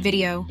phone,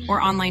 video,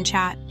 or online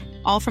chat,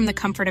 all from the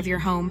comfort of your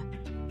home.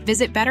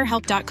 Visit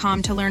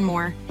BetterHelp.com to learn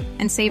more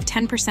and save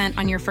 10%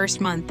 on your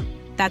first month.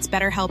 That's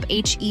BetterHelp,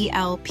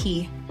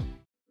 H-E-L-P.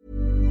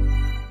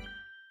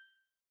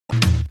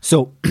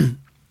 So, I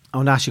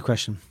want to ask you a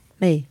question.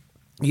 Me?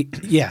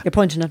 Yeah. You're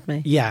pointing at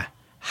me. Yeah.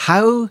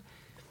 How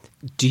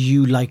do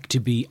you like to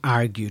be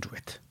argued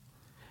with?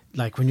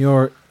 Like when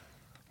you're...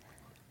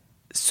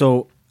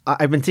 So,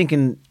 I've been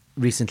thinking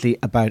recently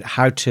about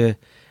how to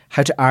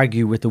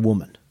argue with a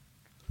woman.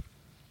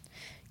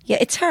 Yeah,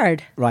 it's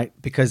hard. Right,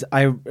 because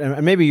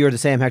and maybe you're the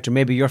same, Hector,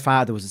 maybe your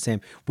father was the same.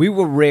 We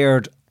were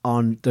reared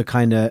on the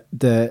kind of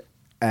the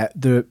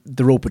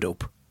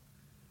rope-a-dope.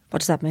 What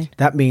does that mean?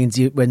 That means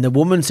when the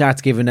woman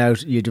starts giving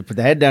out, you put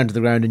the head down to the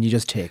ground and you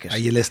just take it. Are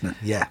you listening?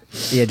 Yeah.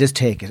 Yeah, just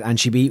take it. And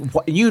she'd be,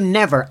 you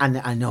never, and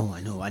I know,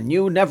 and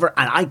you never,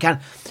 and I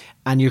can't.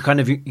 And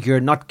you're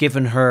not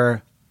giving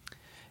her,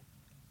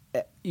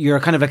 you're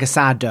kind of like a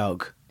sad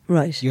dog.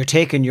 Right. You're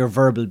taking your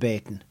verbal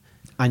baiting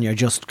and you're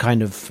just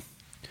kind of,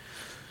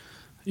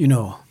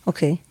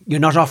 Okay. You're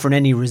not offering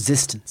any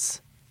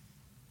resistance.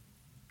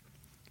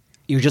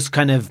 You're just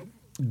kind of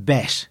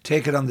bet.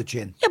 Take it on the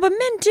chin. Yeah, but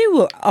men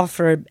do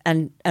offer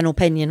an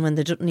opinion when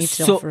they don't need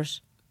to offer it.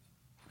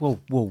 Whoa.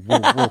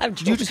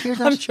 Did you just hear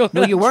that? I'm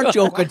joking. No, you weren't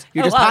joking.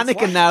 You're just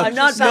panicking now. I'm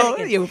not panicking.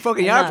 No, you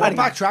fucking are panicking.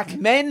 Backtrack.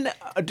 Men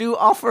do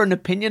offer an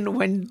opinion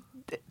when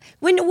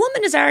a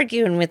woman is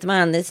arguing with a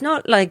man, it's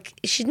not like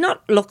she's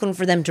not looking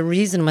for them to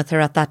reason with her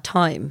at that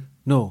time.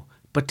 No,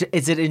 but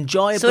is it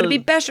enjoyable? So it'd be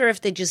better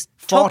if they just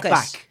fought took it.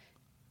 back.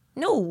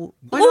 No.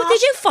 Why Oh, not? they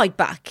do fight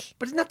back.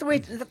 But isn't that the way?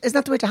 Isn't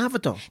that the way to have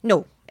it though?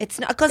 No, it's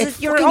not because It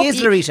you're fucking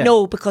is, Larita.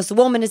 No, because the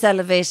woman is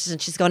elevated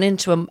and she's gone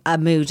into a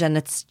mood, and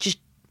it's just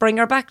bring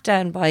her back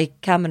down by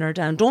calming her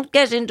down. Don't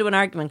get into an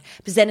argument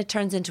because then it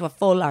turns into a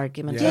full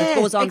argument. Yeah, and it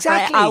goes on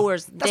exactly. for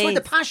hours. That's where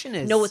the passion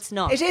is. No, it's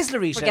not. It is,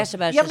 Larita. Forget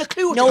about it. You haven't a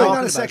clue what no, you're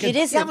talking talking about. about. It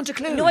isn't. You haven't a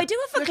clue. No, I do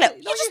have a clue.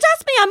 You just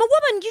asked me. I'm a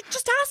woman. You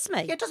just asked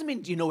me. Yeah, it doesn't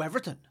mean you know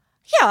everything.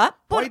 Yeah,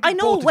 but Why I did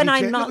know both of when you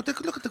I'm change- not.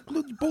 Look at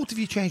both of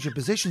you change your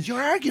positions.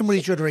 You're arguing with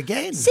each other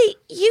again. See,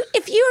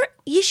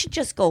 you should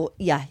just go.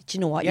 Yeah, do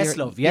you know what? Yes, you're,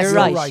 love. Yes, you're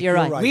love. right. You're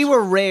right. We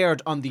were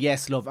reared on the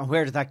yes, love, and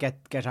where did that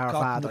get our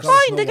fathers?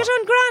 Fine, they got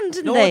on grand,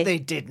 didn't No, they? they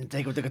didn't.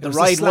 They got the It was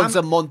ride slam- once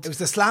a month. It was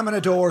the slamming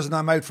of doors and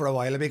I'm out for a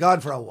while. I'll be gone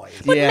for a while.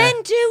 But Yeah.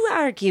 men do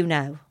argue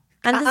now,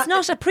 and it's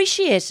not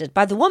appreciated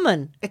by the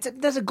woman.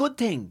 That's a good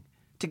thing.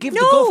 To give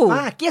No. the guff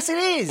back. Yes, it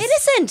is. It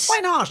isn't.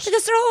 Why not?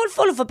 Because they're all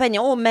full of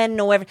opinion. Oh, men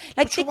know everything.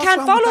 Like, But they what's can't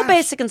wrong with follow that?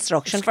 basic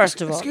instruction,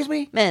 first of all. Excuse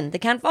me? Men, they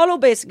can't follow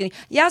basic.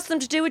 You ask them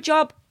to do a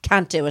job,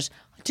 can't do it.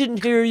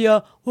 Didn't hear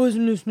you,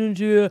 wasn't listening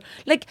to you.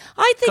 Like,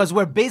 I think... Because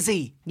we're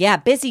busy. Yeah,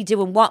 busy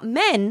doing what?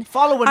 Men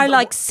Following are the-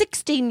 like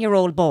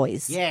 16-year-old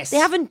boys. Yes. They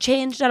haven't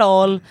changed at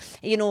all.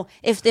 You know,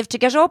 if they've to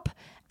get up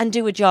and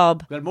do a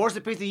job... Well, more's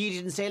the pity you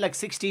didn't say like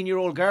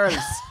 16-year-old girls.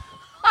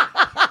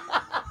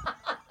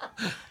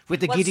 With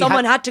the Well, giddy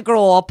someone had to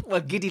grow up. well,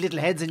 giddy little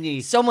heads in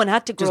ye. Someone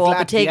had to Just grow up glad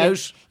and to be take it.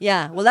 out.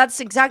 Yeah, well,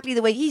 that's exactly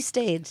the way he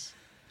stayed.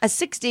 A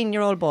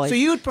 16-year-old boy. So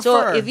you'd So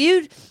prefer- if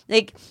you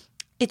like,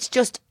 it's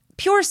just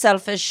pure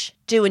selfish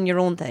doing your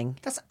own thing.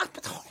 That's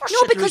horseshit,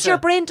 No, because Rita. your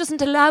brain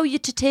doesn't allow you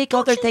to take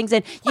other things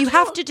in. You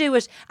have to do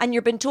it, and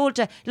you've been told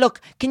to,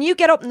 look, can you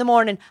get up in the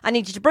morning? I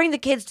need you to bring the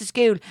kids to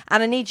school,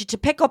 and I need you to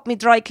pick up me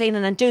dry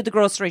cleaning and do the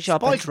grocery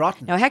shopping. Spoilt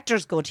rotten. Now,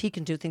 Hector's good. He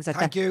can do things like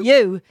Thank that. you.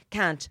 You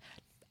can't.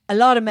 A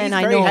lot of men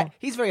I know.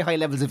 He's very high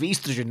levels of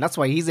estrogen. That's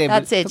why he's able.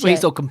 That's it, That's why he's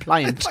yeah. so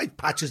compliant. I've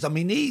patches on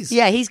my knees.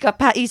 Yeah, he's got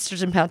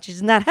estrogen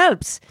patches, and that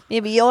helps.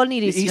 Maybe you all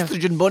need The estrogen.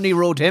 estrogen bunny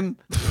rode him.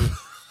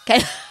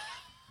 Okay.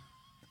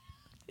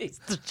 He's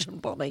such a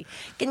bunny.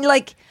 Can you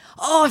like,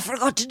 oh, I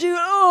forgot to do it.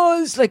 Oh,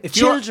 it's like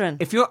children.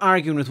 If you're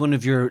arguing with one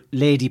of your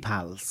lady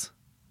pals,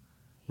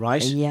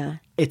 right? Yeah.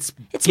 It's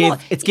more-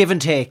 give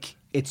and take.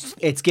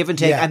 It's give and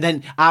take, Yeah. and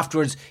then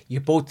afterwards you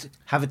both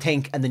have a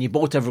think, and then you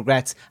both have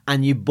regrets,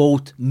 and you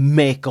both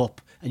make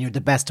up, and you're the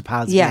best of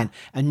pals Yeah. again.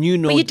 And you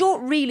know, But you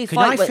don't really Can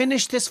fight I with-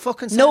 finish this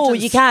fucking sentence? No,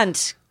 you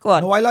can't. Go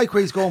on. No, I like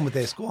where he's going with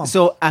this. Go on.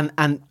 So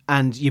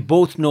and you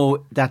both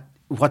know that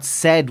what's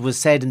said was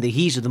said in the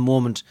heat of the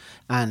moment,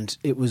 and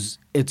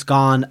it's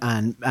gone,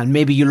 and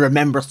maybe you'll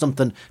remember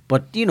something,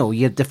 but you know,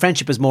 the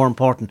friendship is more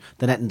important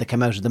than anything that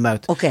came out of the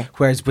mouth. Okay.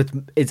 Whereas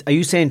are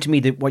you saying to me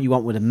that what you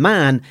want with a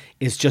man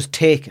is just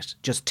take it,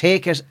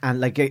 and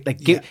like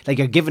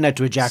you're giving out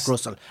to a Jack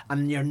Russell,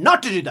 and you're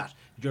not to do that.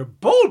 You're a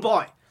bold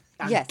boy.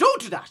 And Yes.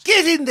 don't do that.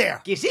 Get in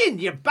there. Get in,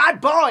 you bad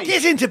boy.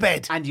 Get into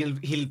bed. And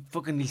he'll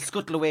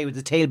scuttle away with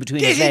the tail between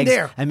Get his in legs.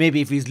 there. And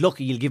maybe if he's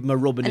lucky, you'll give him a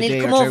rub in And a day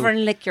he'll or come two. over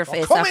and lick your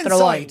face Come after a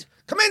while. inside.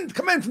 Come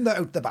in from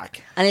out the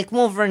back. And he'll come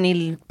over and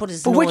he'll put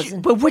his But nose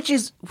in. which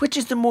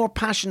is the more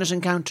passionate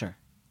encounter?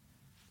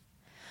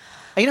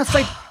 Are you not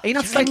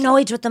I'm slight?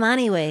 annoyed with them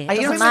anyway. It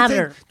you doesn't not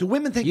matter. Do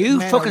women think You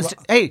men fucking are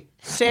hey,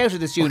 stay out of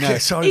this, you Okay, now.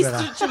 sorry He's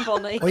about that. such a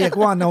bunny. Oh yeah,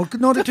 go on. No,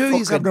 the two of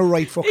you have no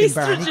right fucking He's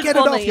Barney. such a Get it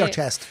off bunny, your yeah.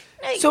 chest.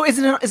 So is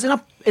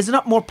it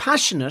not more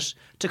passionate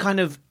to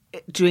kind of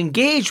to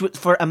engage with,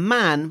 for a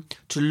man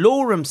to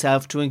lower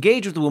himself to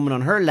engage with the woman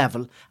on her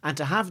level and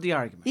to have the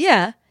argument?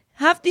 Yeah,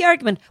 have the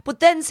argument,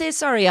 but then say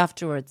sorry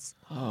afterwards.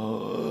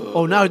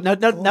 Now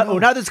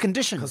there's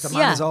conditions. Because the man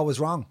Yeah. is always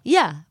wrong.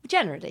 Yeah,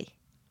 generally.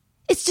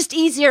 It's just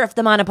easier if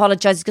the man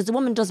apologises because the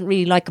woman doesn't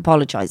really like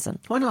apologising.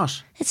 Why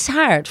not? It's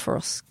hard for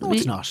us. No,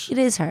 it's not. It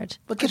is hard.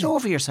 But get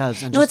over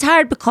yourselves. And No, it's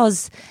hard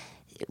because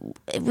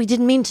we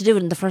didn't mean to do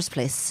it in the first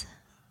place.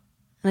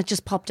 And it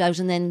just popped out,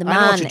 and then the man. I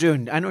know what you're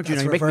doing. You're That's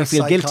making me reverse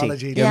feel guilty.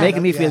 psychology, You're yeah.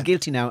 making me Yeah. feel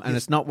guilty now, and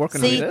it's not working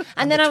See, on you.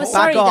 and then I was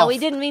Back sorry though. off. We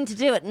didn't mean to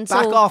do it, and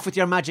Back so off with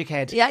your magic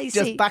head. Yeah, you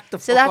just see. back the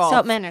so fuck that's off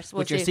what men are supposed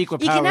with your to do.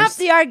 secret You powers. can have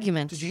the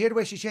argument. Did you hear the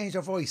way she changed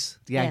her voice?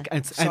 Yeah, Yeah.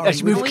 and Sorry.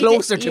 she moved And we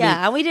closer did- to me.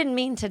 Yeah, and we didn't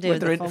mean to do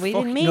Whether it. it- Before. We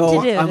fuck didn't mean no,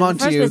 to do it I'm in the on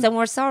to first you. place, and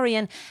we're sorry.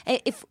 And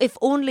if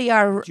only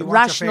our you want your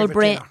rational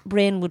favourite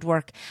brain would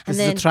work. And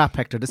This then, is a trap,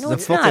 Hector. This No, is a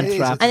it's fucking not. It is,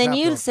 trap. it's And then trap,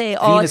 you'll though. say,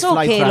 "Oh, Venus it's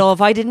okay, flytrap.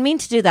 love. I didn't mean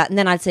to do that." And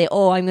then I'll say,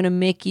 "Oh, I'm going to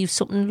make you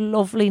something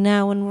lovely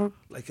now, and we're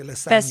Like a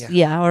lasagna. best,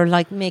 yeah, or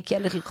like make you a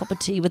little cup of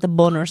tea with a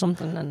bun or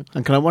something." And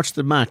And can I watch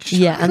the match?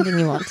 yeah, and then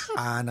you want.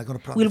 And I'm going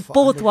to We'll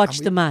both watch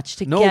the match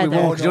together. No, we won't.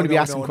 'cause No, you only be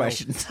no, asking no.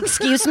 questions.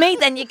 Excuse me,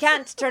 then you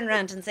can't turn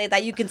around and say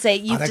that. You can say,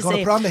 you And have I'm to going say,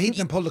 to put on the heat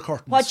and pull the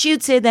curtains. what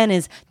you'd say then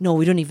is, no,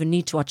 we don't even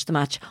need to watch the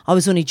match. I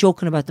was only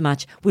joking about the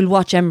match. We'll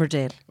watch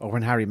Emmerdale. Or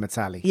when Harry met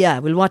Sally. Yeah,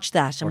 we'll watch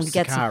that, and Or we'll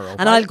get some. Sicaro.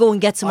 And I'll go and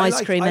get some I ice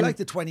like, cream. I and like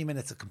the 20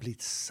 minutes of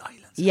complete silence.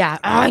 yeah,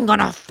 I'm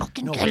gonna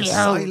fucking No, kill you.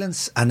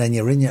 silence, and then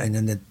you're in your, and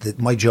then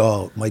my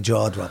jaw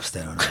drops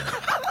down.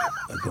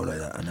 I go like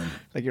that, and then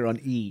Like you're on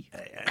E.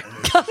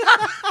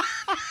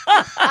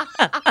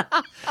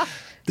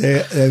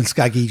 the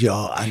scaggy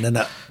jaw, and then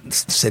I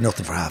say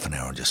nothing for half an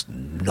hour, just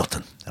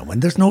nothing. And when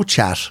there's no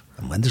chat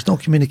and when there's no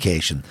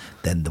communication,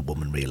 then the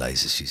woman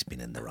realises she's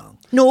been in the wrong.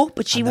 No,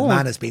 but she and the won't.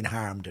 man has been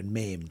harmed and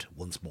maimed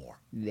once more.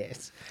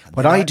 Yes.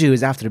 What I do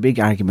is after a big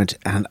argument,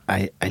 and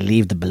I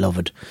leave the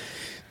beloved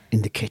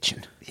in the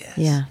kitchen. Yes.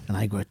 Yeah. And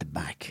I go out the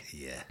back.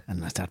 Yeah.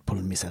 And I start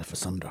pulling myself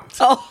asunder.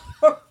 Oh,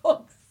 for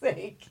fuck's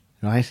sake.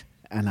 Right?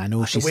 And I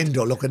know The she's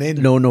window looking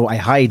in. No, I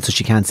hide so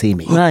she can't see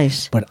me.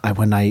 Right. But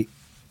when I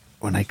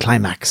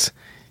climax,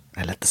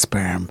 I let the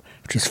sperm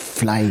just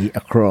fly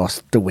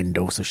across the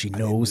window so she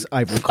knows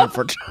I've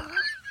recovered.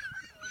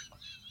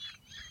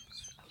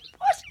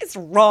 What is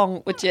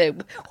wrong with you?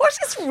 What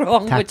is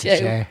wrong with you?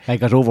 Tactics, I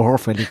got over her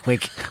fairly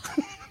quick.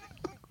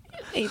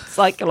 Need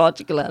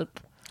psychological help.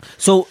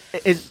 So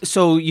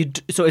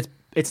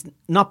it's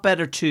not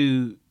better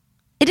to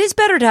It is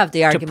better to have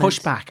the argument. push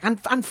back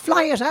and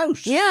fly it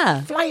out.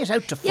 Yeah. Fly it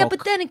out to fuck. Yeah,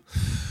 but then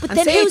and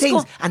say who's things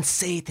going? and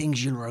say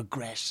things you'll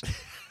regret.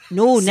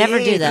 No, never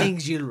Say do that.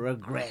 Things you'll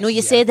regret. No,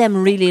 you say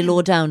them really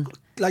low down.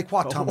 Like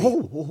what, Tommy?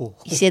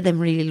 You say them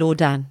really low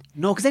down.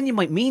 No, because then you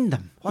might mean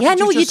them. What Yeah, did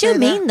no, you just do say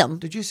mean there? them.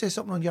 Did you say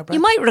something on your breath?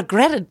 You might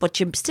regret it, but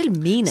you still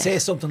mean it. say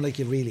something like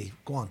you really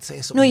go on.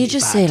 Say something. No, you really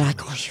just bad, say Tommy.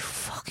 like, "Oh, you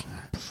fucking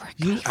prick.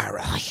 You are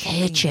a I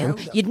hate fucking you."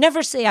 powder. You'd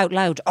never say out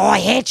loud, "Oh, I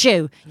hate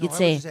you." No, You'd I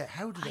say, would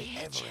how did I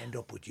ever end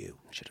up with you?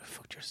 Should have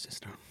fucked your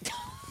sister.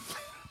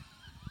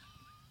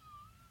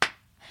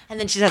 and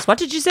then she says, "What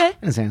did you say?"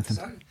 Is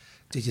anything?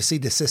 Did you see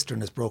the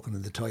cistern is broken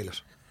in the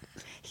toilet?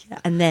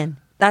 And then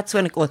that's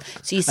when it goes.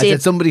 So you I say,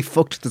 said somebody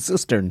fucked the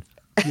cistern.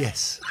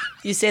 Yes.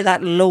 you say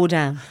that low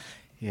down.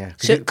 Yeah.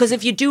 Because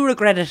if you do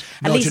regret it,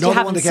 at No, do least you know you the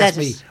one haven't that gets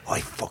said me? it. I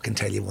fucking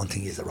tell you one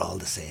thing is they're all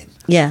the same.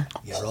 Yeah,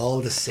 You're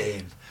all the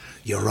same.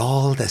 You're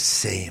all the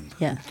same.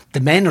 yeah. The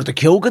men or the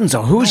Kyogans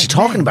or who is she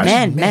talking about?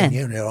 Men.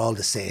 You're all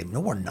the same.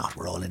 No, we're not.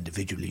 We're all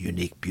individually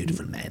unique,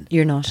 beautiful men.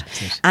 You're not.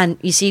 And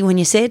you see, when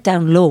you say it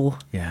down low,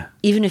 Yeah.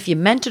 even if you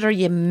meant it or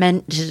you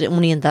meant it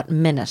only in that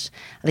minute,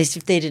 at least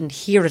if they didn't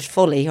hear it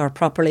fully or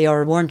properly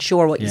or weren't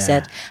sure what you Yeah.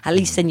 said, at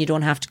least then you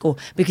don't have to go.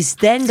 Because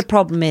then the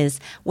problem is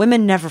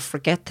women never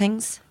forget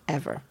things.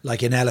 ever.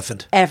 Like an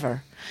elephant.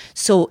 Ever.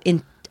 So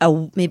in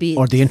maybe...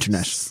 Or the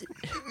internet.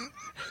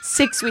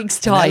 6 weeks'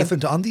 An time.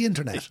 elephant on the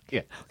internet.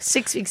 Yeah.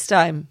 6 weeks'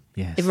 time.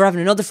 Yes. If we're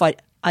having another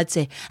fight, I'd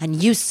say,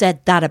 and you said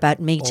that about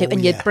me too.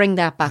 And you'd bring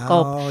that back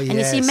up. And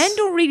you see, men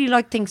don't really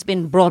like things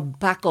being brought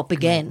back up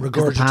again.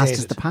 Because the past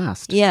is the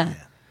past. Yeah.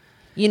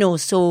 You know,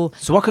 so...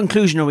 So what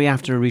conclusion are we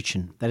after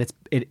reaching? That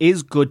it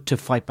is good to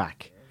fight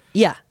back.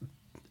 Yeah.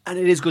 And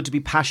it is good to be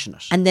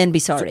passionate. And then be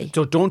sorry.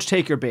 So don't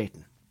take your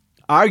baiting.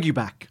 Argue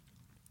back.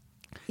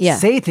 Yeah.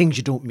 Say things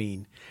you don't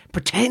mean.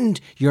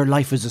 Pretend your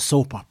life is a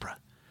soap opera.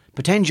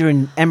 Pretend you're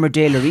in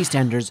Emmerdale or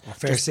EastEnders. Or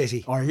Fair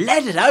City. Or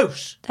let it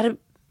out.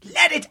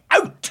 Let it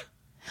out.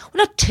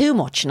 Well, not too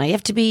much now. You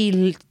have to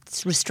be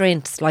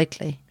restrained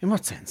slightly. In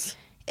what sense?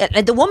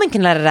 The woman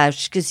can let it out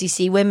because you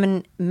see,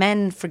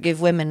 men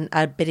forgive women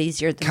a bit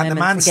easier than Can women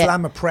the man forget.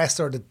 slam a press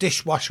or the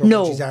dishwasher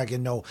No. when she's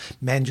arguing? No.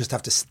 Men just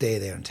have to stay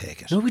there and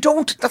take it. No, we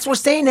don't. That's what we're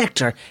saying,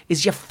 Hector,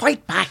 is you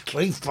fight back.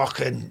 We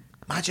fucking...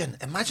 Imagine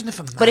if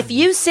a man... But if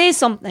you say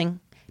something,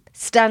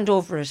 stand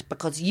over it,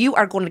 because you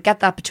are going to get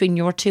that between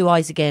your two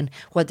eyes again,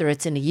 whether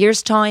it's in a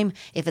year's time,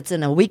 if it's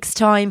in a week's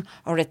time,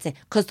 or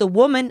because the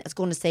woman is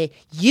going to say,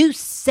 you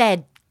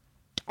said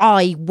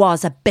I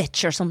was a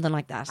bitch or something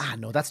like that. Ah,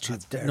 no, that's too...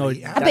 very- no, a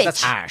bitch.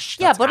 That's harsh.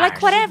 Yeah, That's but like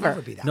harsh.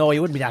 whatever. No, you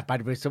wouldn't be that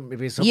bad. It'd be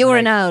something You were like,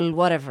 an owl,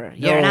 whatever.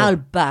 You're an No. owl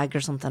bag or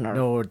something. Or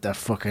No, the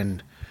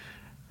fucking...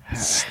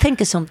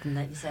 think of something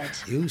that you said.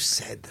 You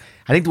said...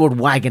 I think the word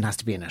wagon has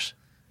to be in it.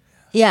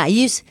 Yeah,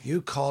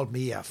 You called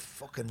me a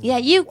fucking...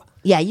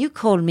 you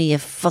called me a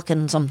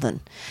fucking something,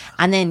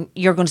 and then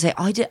you're going to say,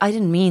 I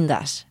didn't mean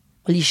that.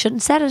 Well, you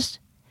shouldn't have said it.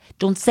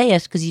 Don't say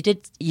it, because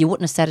you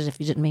wouldn't have said it if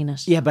you didn't mean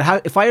it. Yeah,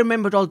 but if I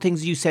remembered all the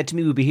things you said to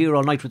me, we'd be here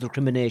all night with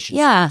recriminations.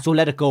 Yeah. So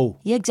let it go.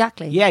 Yeah,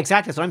 exactly. Yeah,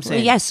 exactly. That's what I'm Well,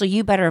 saying. yes, so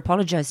you better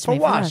apologise to For me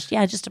what? for that.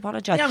 Yeah, just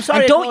apologise. Yeah, I'm sorry,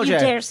 and I don't told you you.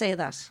 dare say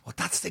that. Well,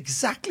 that's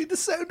exactly the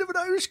sound of an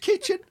Irish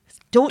kitchen.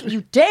 Don't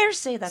you dare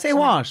say that. Say to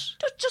me. what?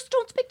 Just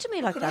don't speak to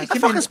me like that. I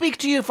fucking speak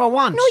to you for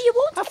once. No, you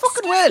won't. I fucking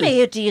Excuse will. me,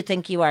 who do you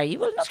think you are? You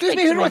will not. Excuse speak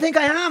me, to who do I think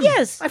I am?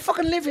 Yes. I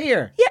fucking live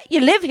here. Yeah,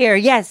 you live here,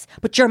 yes,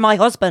 but you're my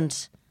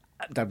husband.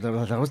 That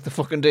was the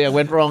fucking day I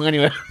went wrong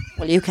anyway.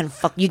 Well, you can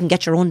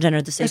get your own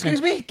dinner this evening.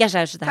 Excuse me? Get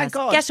out of the Thank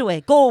house. God. Get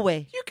away. Go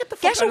away. You get the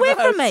fuck Get out of away the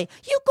from house. me.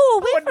 You go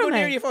away I wouldn't from go me.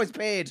 near you if I was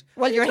paid.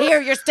 Well, you're here.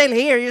 You're still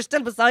here. You're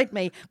still beside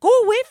me. Go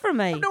away from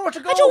me. nowhere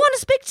to go. I don't want to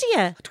speak to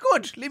you.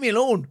 Good, leave me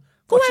alone.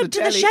 Go Watch out to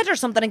the telly. shed or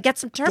something and get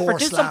some turf or Door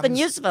do something slams.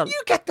 useful.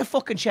 You get the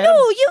fucking shed.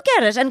 No, you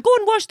get it. And go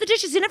and wash the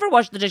dishes. You never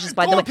wash the dishes,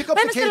 by Go the way. and pick up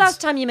When the was the kids.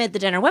 last time you made the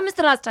dinner? When was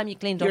the last time you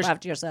cleaned up You're-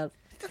 after yourself?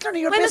 That's none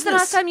of your When was business. the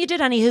last time you did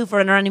any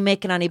hoovering or any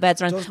making any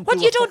beds? Or anything? Doesn't What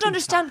do you a don't fucking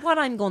understand what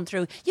I'm going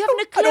through. You haven't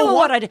a I clue don't of want-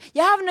 what I do.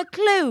 You haven't a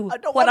clue I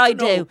don't what want I to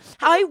know.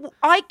 do.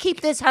 I keep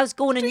this house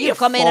going and Do you you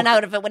come in and fuck?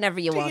 out of it whenever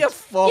you Do want. you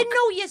fuck? You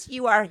know, yes,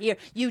 you are here.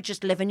 You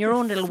just live in your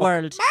own little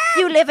world.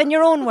 You live in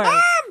your own world.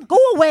 Go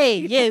away,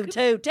 you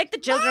too. Take the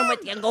children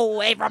with you and go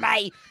away from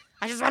me.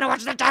 I just want to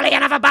watch the telly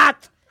and have a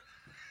bath.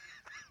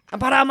 And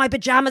put on my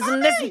pajamas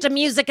and listen to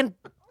music and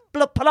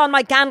put on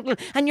my candle.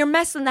 And you're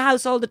messing the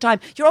house all the time.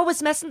 You're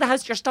always messing the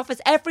house. Your stuff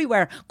is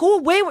everywhere. Go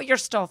away with your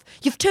stuff.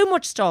 You've too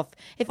much stuff.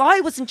 If I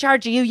was in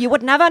charge of you, you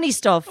wouldn't have any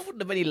stuff. I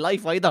wouldn't have any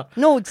life either.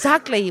 No,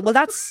 exactly. Well,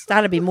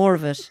 that'd be more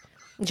of it.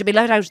 You should be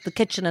let out of the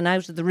kitchen and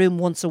out of the room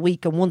once a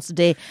week and once a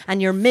day,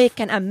 and you're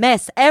making a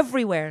mess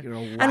everywhere. You're a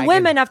And wagon.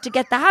 women have to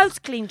get the house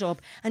cleaned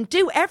up and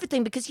do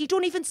everything because you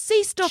don't even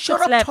see stuff Shut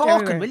that's up left talking,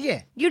 everywhere. will you?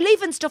 You're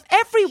leaving stuff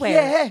everywhere.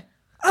 Yeah.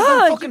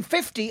 Oh, I'm fucking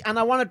 50 and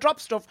I want to drop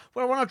stuff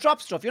where I want to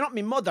drop stuff. You're not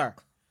my mother.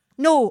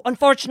 No,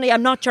 unfortunately,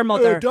 I'm not your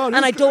mother, and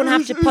I don't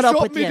have to put up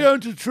with you.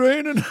 down to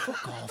training.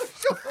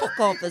 Fuck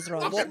off,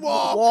 Israel.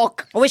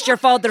 Walk. I wish your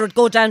father would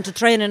go down to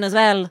training as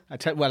well I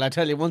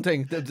tell you one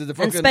thing. The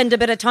fucking, and spend a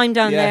bit of time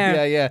down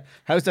there. Yeah.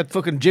 How's that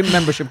fucking gym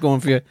membership going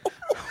for you?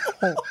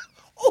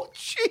 Oh,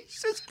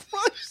 Jesus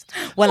Christ.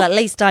 Well, at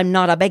least I'm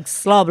not a big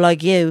slob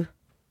like you.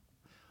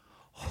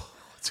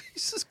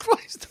 Jesus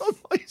Christ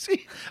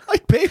almighty. I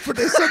pay for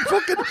this.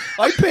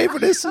 I pay for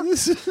this. And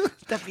this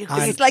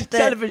It's like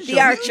television the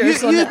show.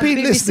 Archers on You've the been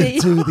BBC.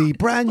 listening to the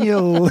brand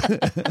new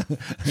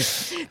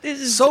This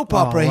is soap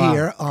opera wow.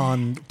 here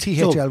on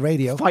THL So,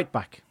 Radio. Fight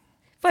back.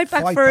 fight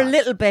back Fight for a back.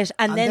 little bit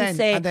and, And then, then-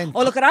 say, and then-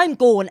 oh, look, I'm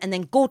going, and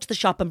then go to the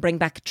shop and bring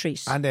back a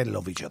treat. And then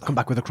love each other. Come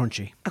back with a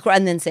crunchy.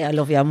 And then say, I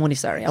love you, I'm only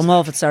sorry. I'm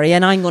awful sorry,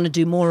 and I'm going to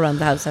do more around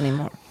the house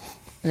anymore.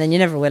 And then you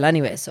never will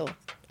anyway, so.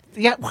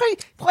 Yeah,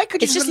 why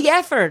could you... It's just the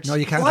effort. No,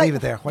 you can't leave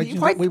it there. Why did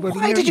you Why, we were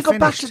why did nearly you go back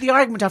finished. to the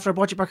argument after I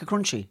brought you back a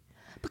crunchy?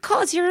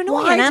 Because you're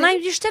annoying, Why and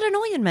did- you're still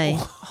annoying me.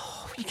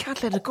 You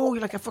can't let it go.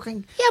 You're like a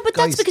fucking... Yeah, but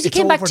Guys, that's because you it's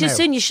came back over too now.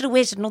 soon. You should have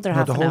waited another No,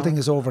 half the an whole hour. thing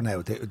is over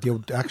now.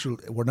 The actual,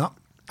 we're not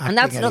And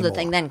that's acting another anymore.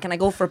 thing then. Can I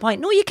go for a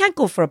pint? No, you can't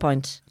go for a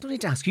pint. I don't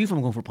need to ask you if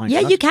I'm going for a pint. Yeah,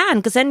 for that. you can,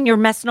 because then you're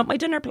messing up my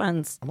dinner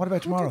plans. And what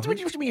about tomorrow? What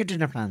do you mean your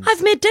dinner plans?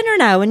 I've made dinner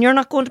now, and you're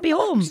not going to be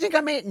home. Do you think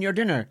I'm eating your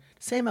dinner?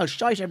 Same old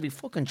shite every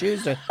fucking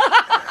Tuesday.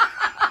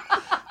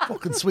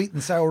 Fucking sweet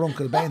and sour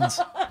Uncle Ben's.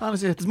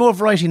 Honestly, there's more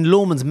variety in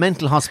Lomond's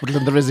mental hospital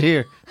than there is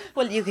here.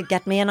 Well, you could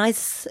get me a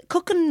nice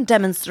cooking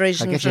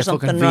demonstration I'll get you or a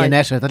fucking something, right?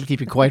 Viennetta. That'll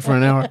keep you quiet for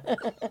an hour.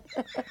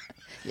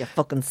 You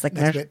fucking sick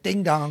That's nerd. it.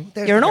 Ding dong.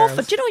 There's You're an the awful.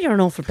 girls. Do you know you're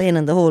an awful pain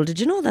in the hole? Did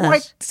you know that?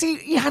 Right, see,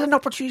 you had an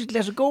opportunity to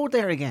let it go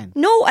there again.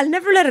 No, I'll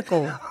never let it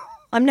go.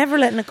 I'm never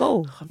letting it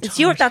go. It's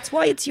your. That's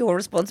why it's your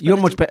responsibility.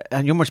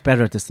 You're much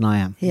better at this than I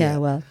am. Yeah,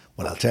 well.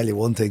 Well, I'll tell you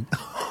one thing.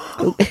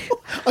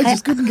 I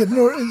just couldn't get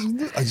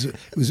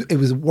it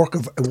was a work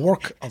of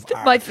art.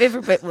 My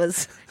favourite bit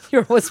was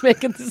you're always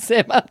making the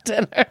same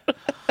antenna.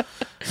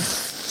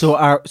 So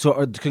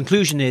the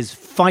conclusion is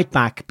fight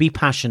back, be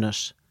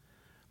passionate,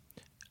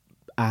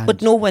 and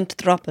But know when to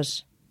drop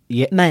it.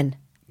 Yeah. Men.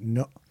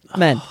 No.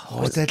 Men.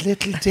 Oh, that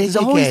little dig There's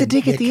always again. the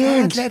dig at the You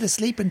end. can't let a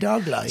sleeping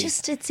dog lie.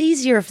 It's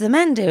easier if the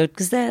men do it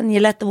because then you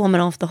let the woman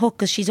off the hook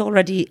because she's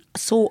already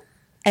so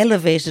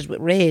elevated with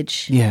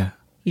rage. yeah.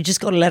 You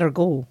just got to let her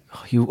go.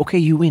 You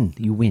win.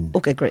 You win.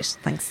 Okay, great.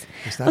 Thanks.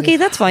 that Okay, it?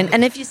 that's fine.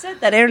 And if you said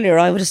that earlier,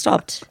 I would have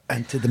stopped.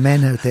 And to the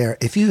men out there,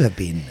 if you have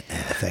been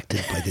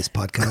affected by this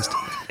podcast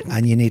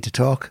and you need to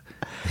talk,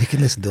 you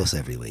can listen to us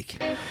every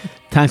week.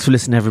 Thanks for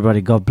listening,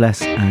 everybody. God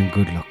bless and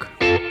good luck.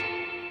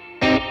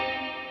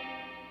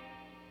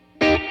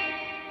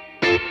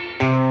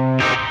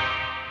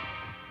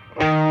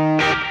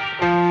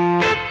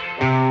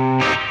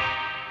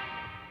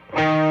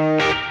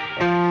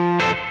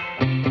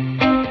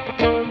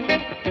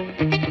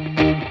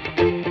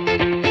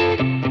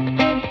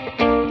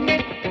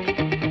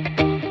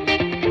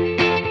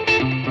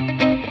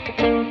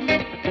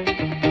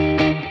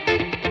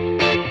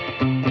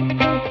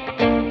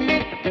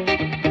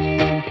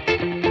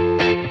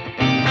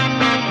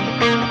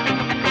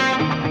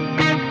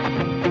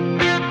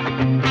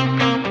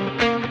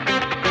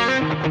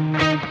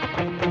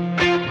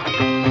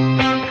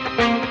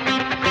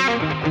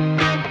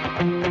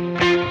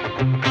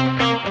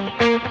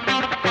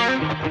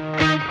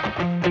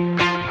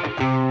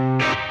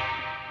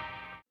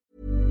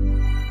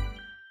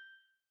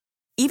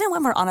 Even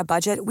when we're on a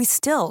budget, we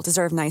still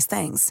deserve nice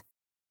things.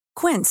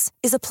 Quince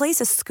is a place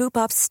to scoop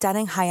up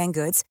stunning high-end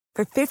goods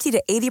for 50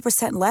 to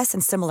 80% less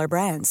than similar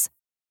brands.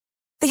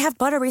 They have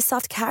buttery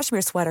soft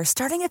cashmere sweaters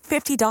starting at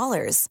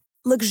 $50,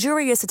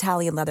 luxurious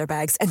Italian leather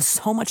bags, and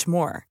so much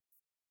more.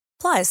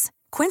 Plus,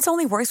 Quince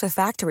only works with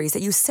factories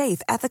that use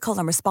safe, ethical,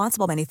 and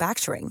responsible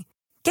manufacturing.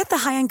 Get the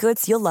high-end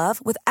goods you'll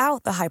love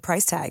without the high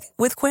price tag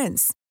with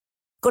Quince.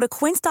 Go to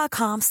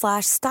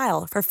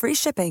quince.com/style for free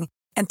shipping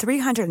and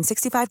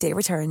 365-day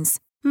returns.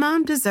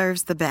 Mom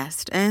deserves the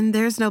best, and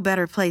there's no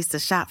better place to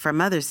shop for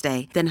Mother's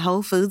Day than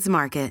Whole Foods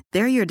Market.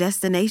 They're your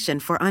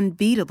destination for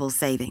unbeatable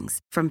savings,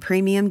 from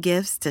premium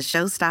gifts to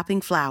show-stopping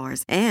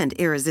flowers and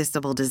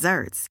irresistible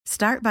desserts.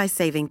 Start by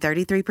saving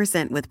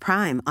 33% with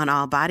Prime on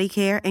all body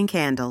care and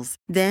candles.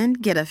 Then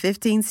get a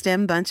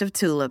 15-stem bunch of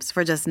tulips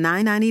for just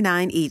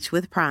 $9.99 each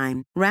with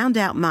Prime. Round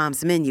out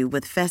Mom's menu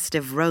with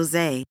festive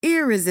rosé,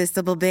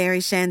 irresistible berry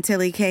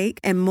chantilly cake,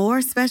 and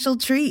more special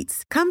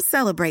treats. Come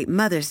celebrate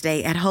Mother's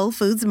Day at Whole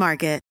Foods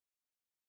Market.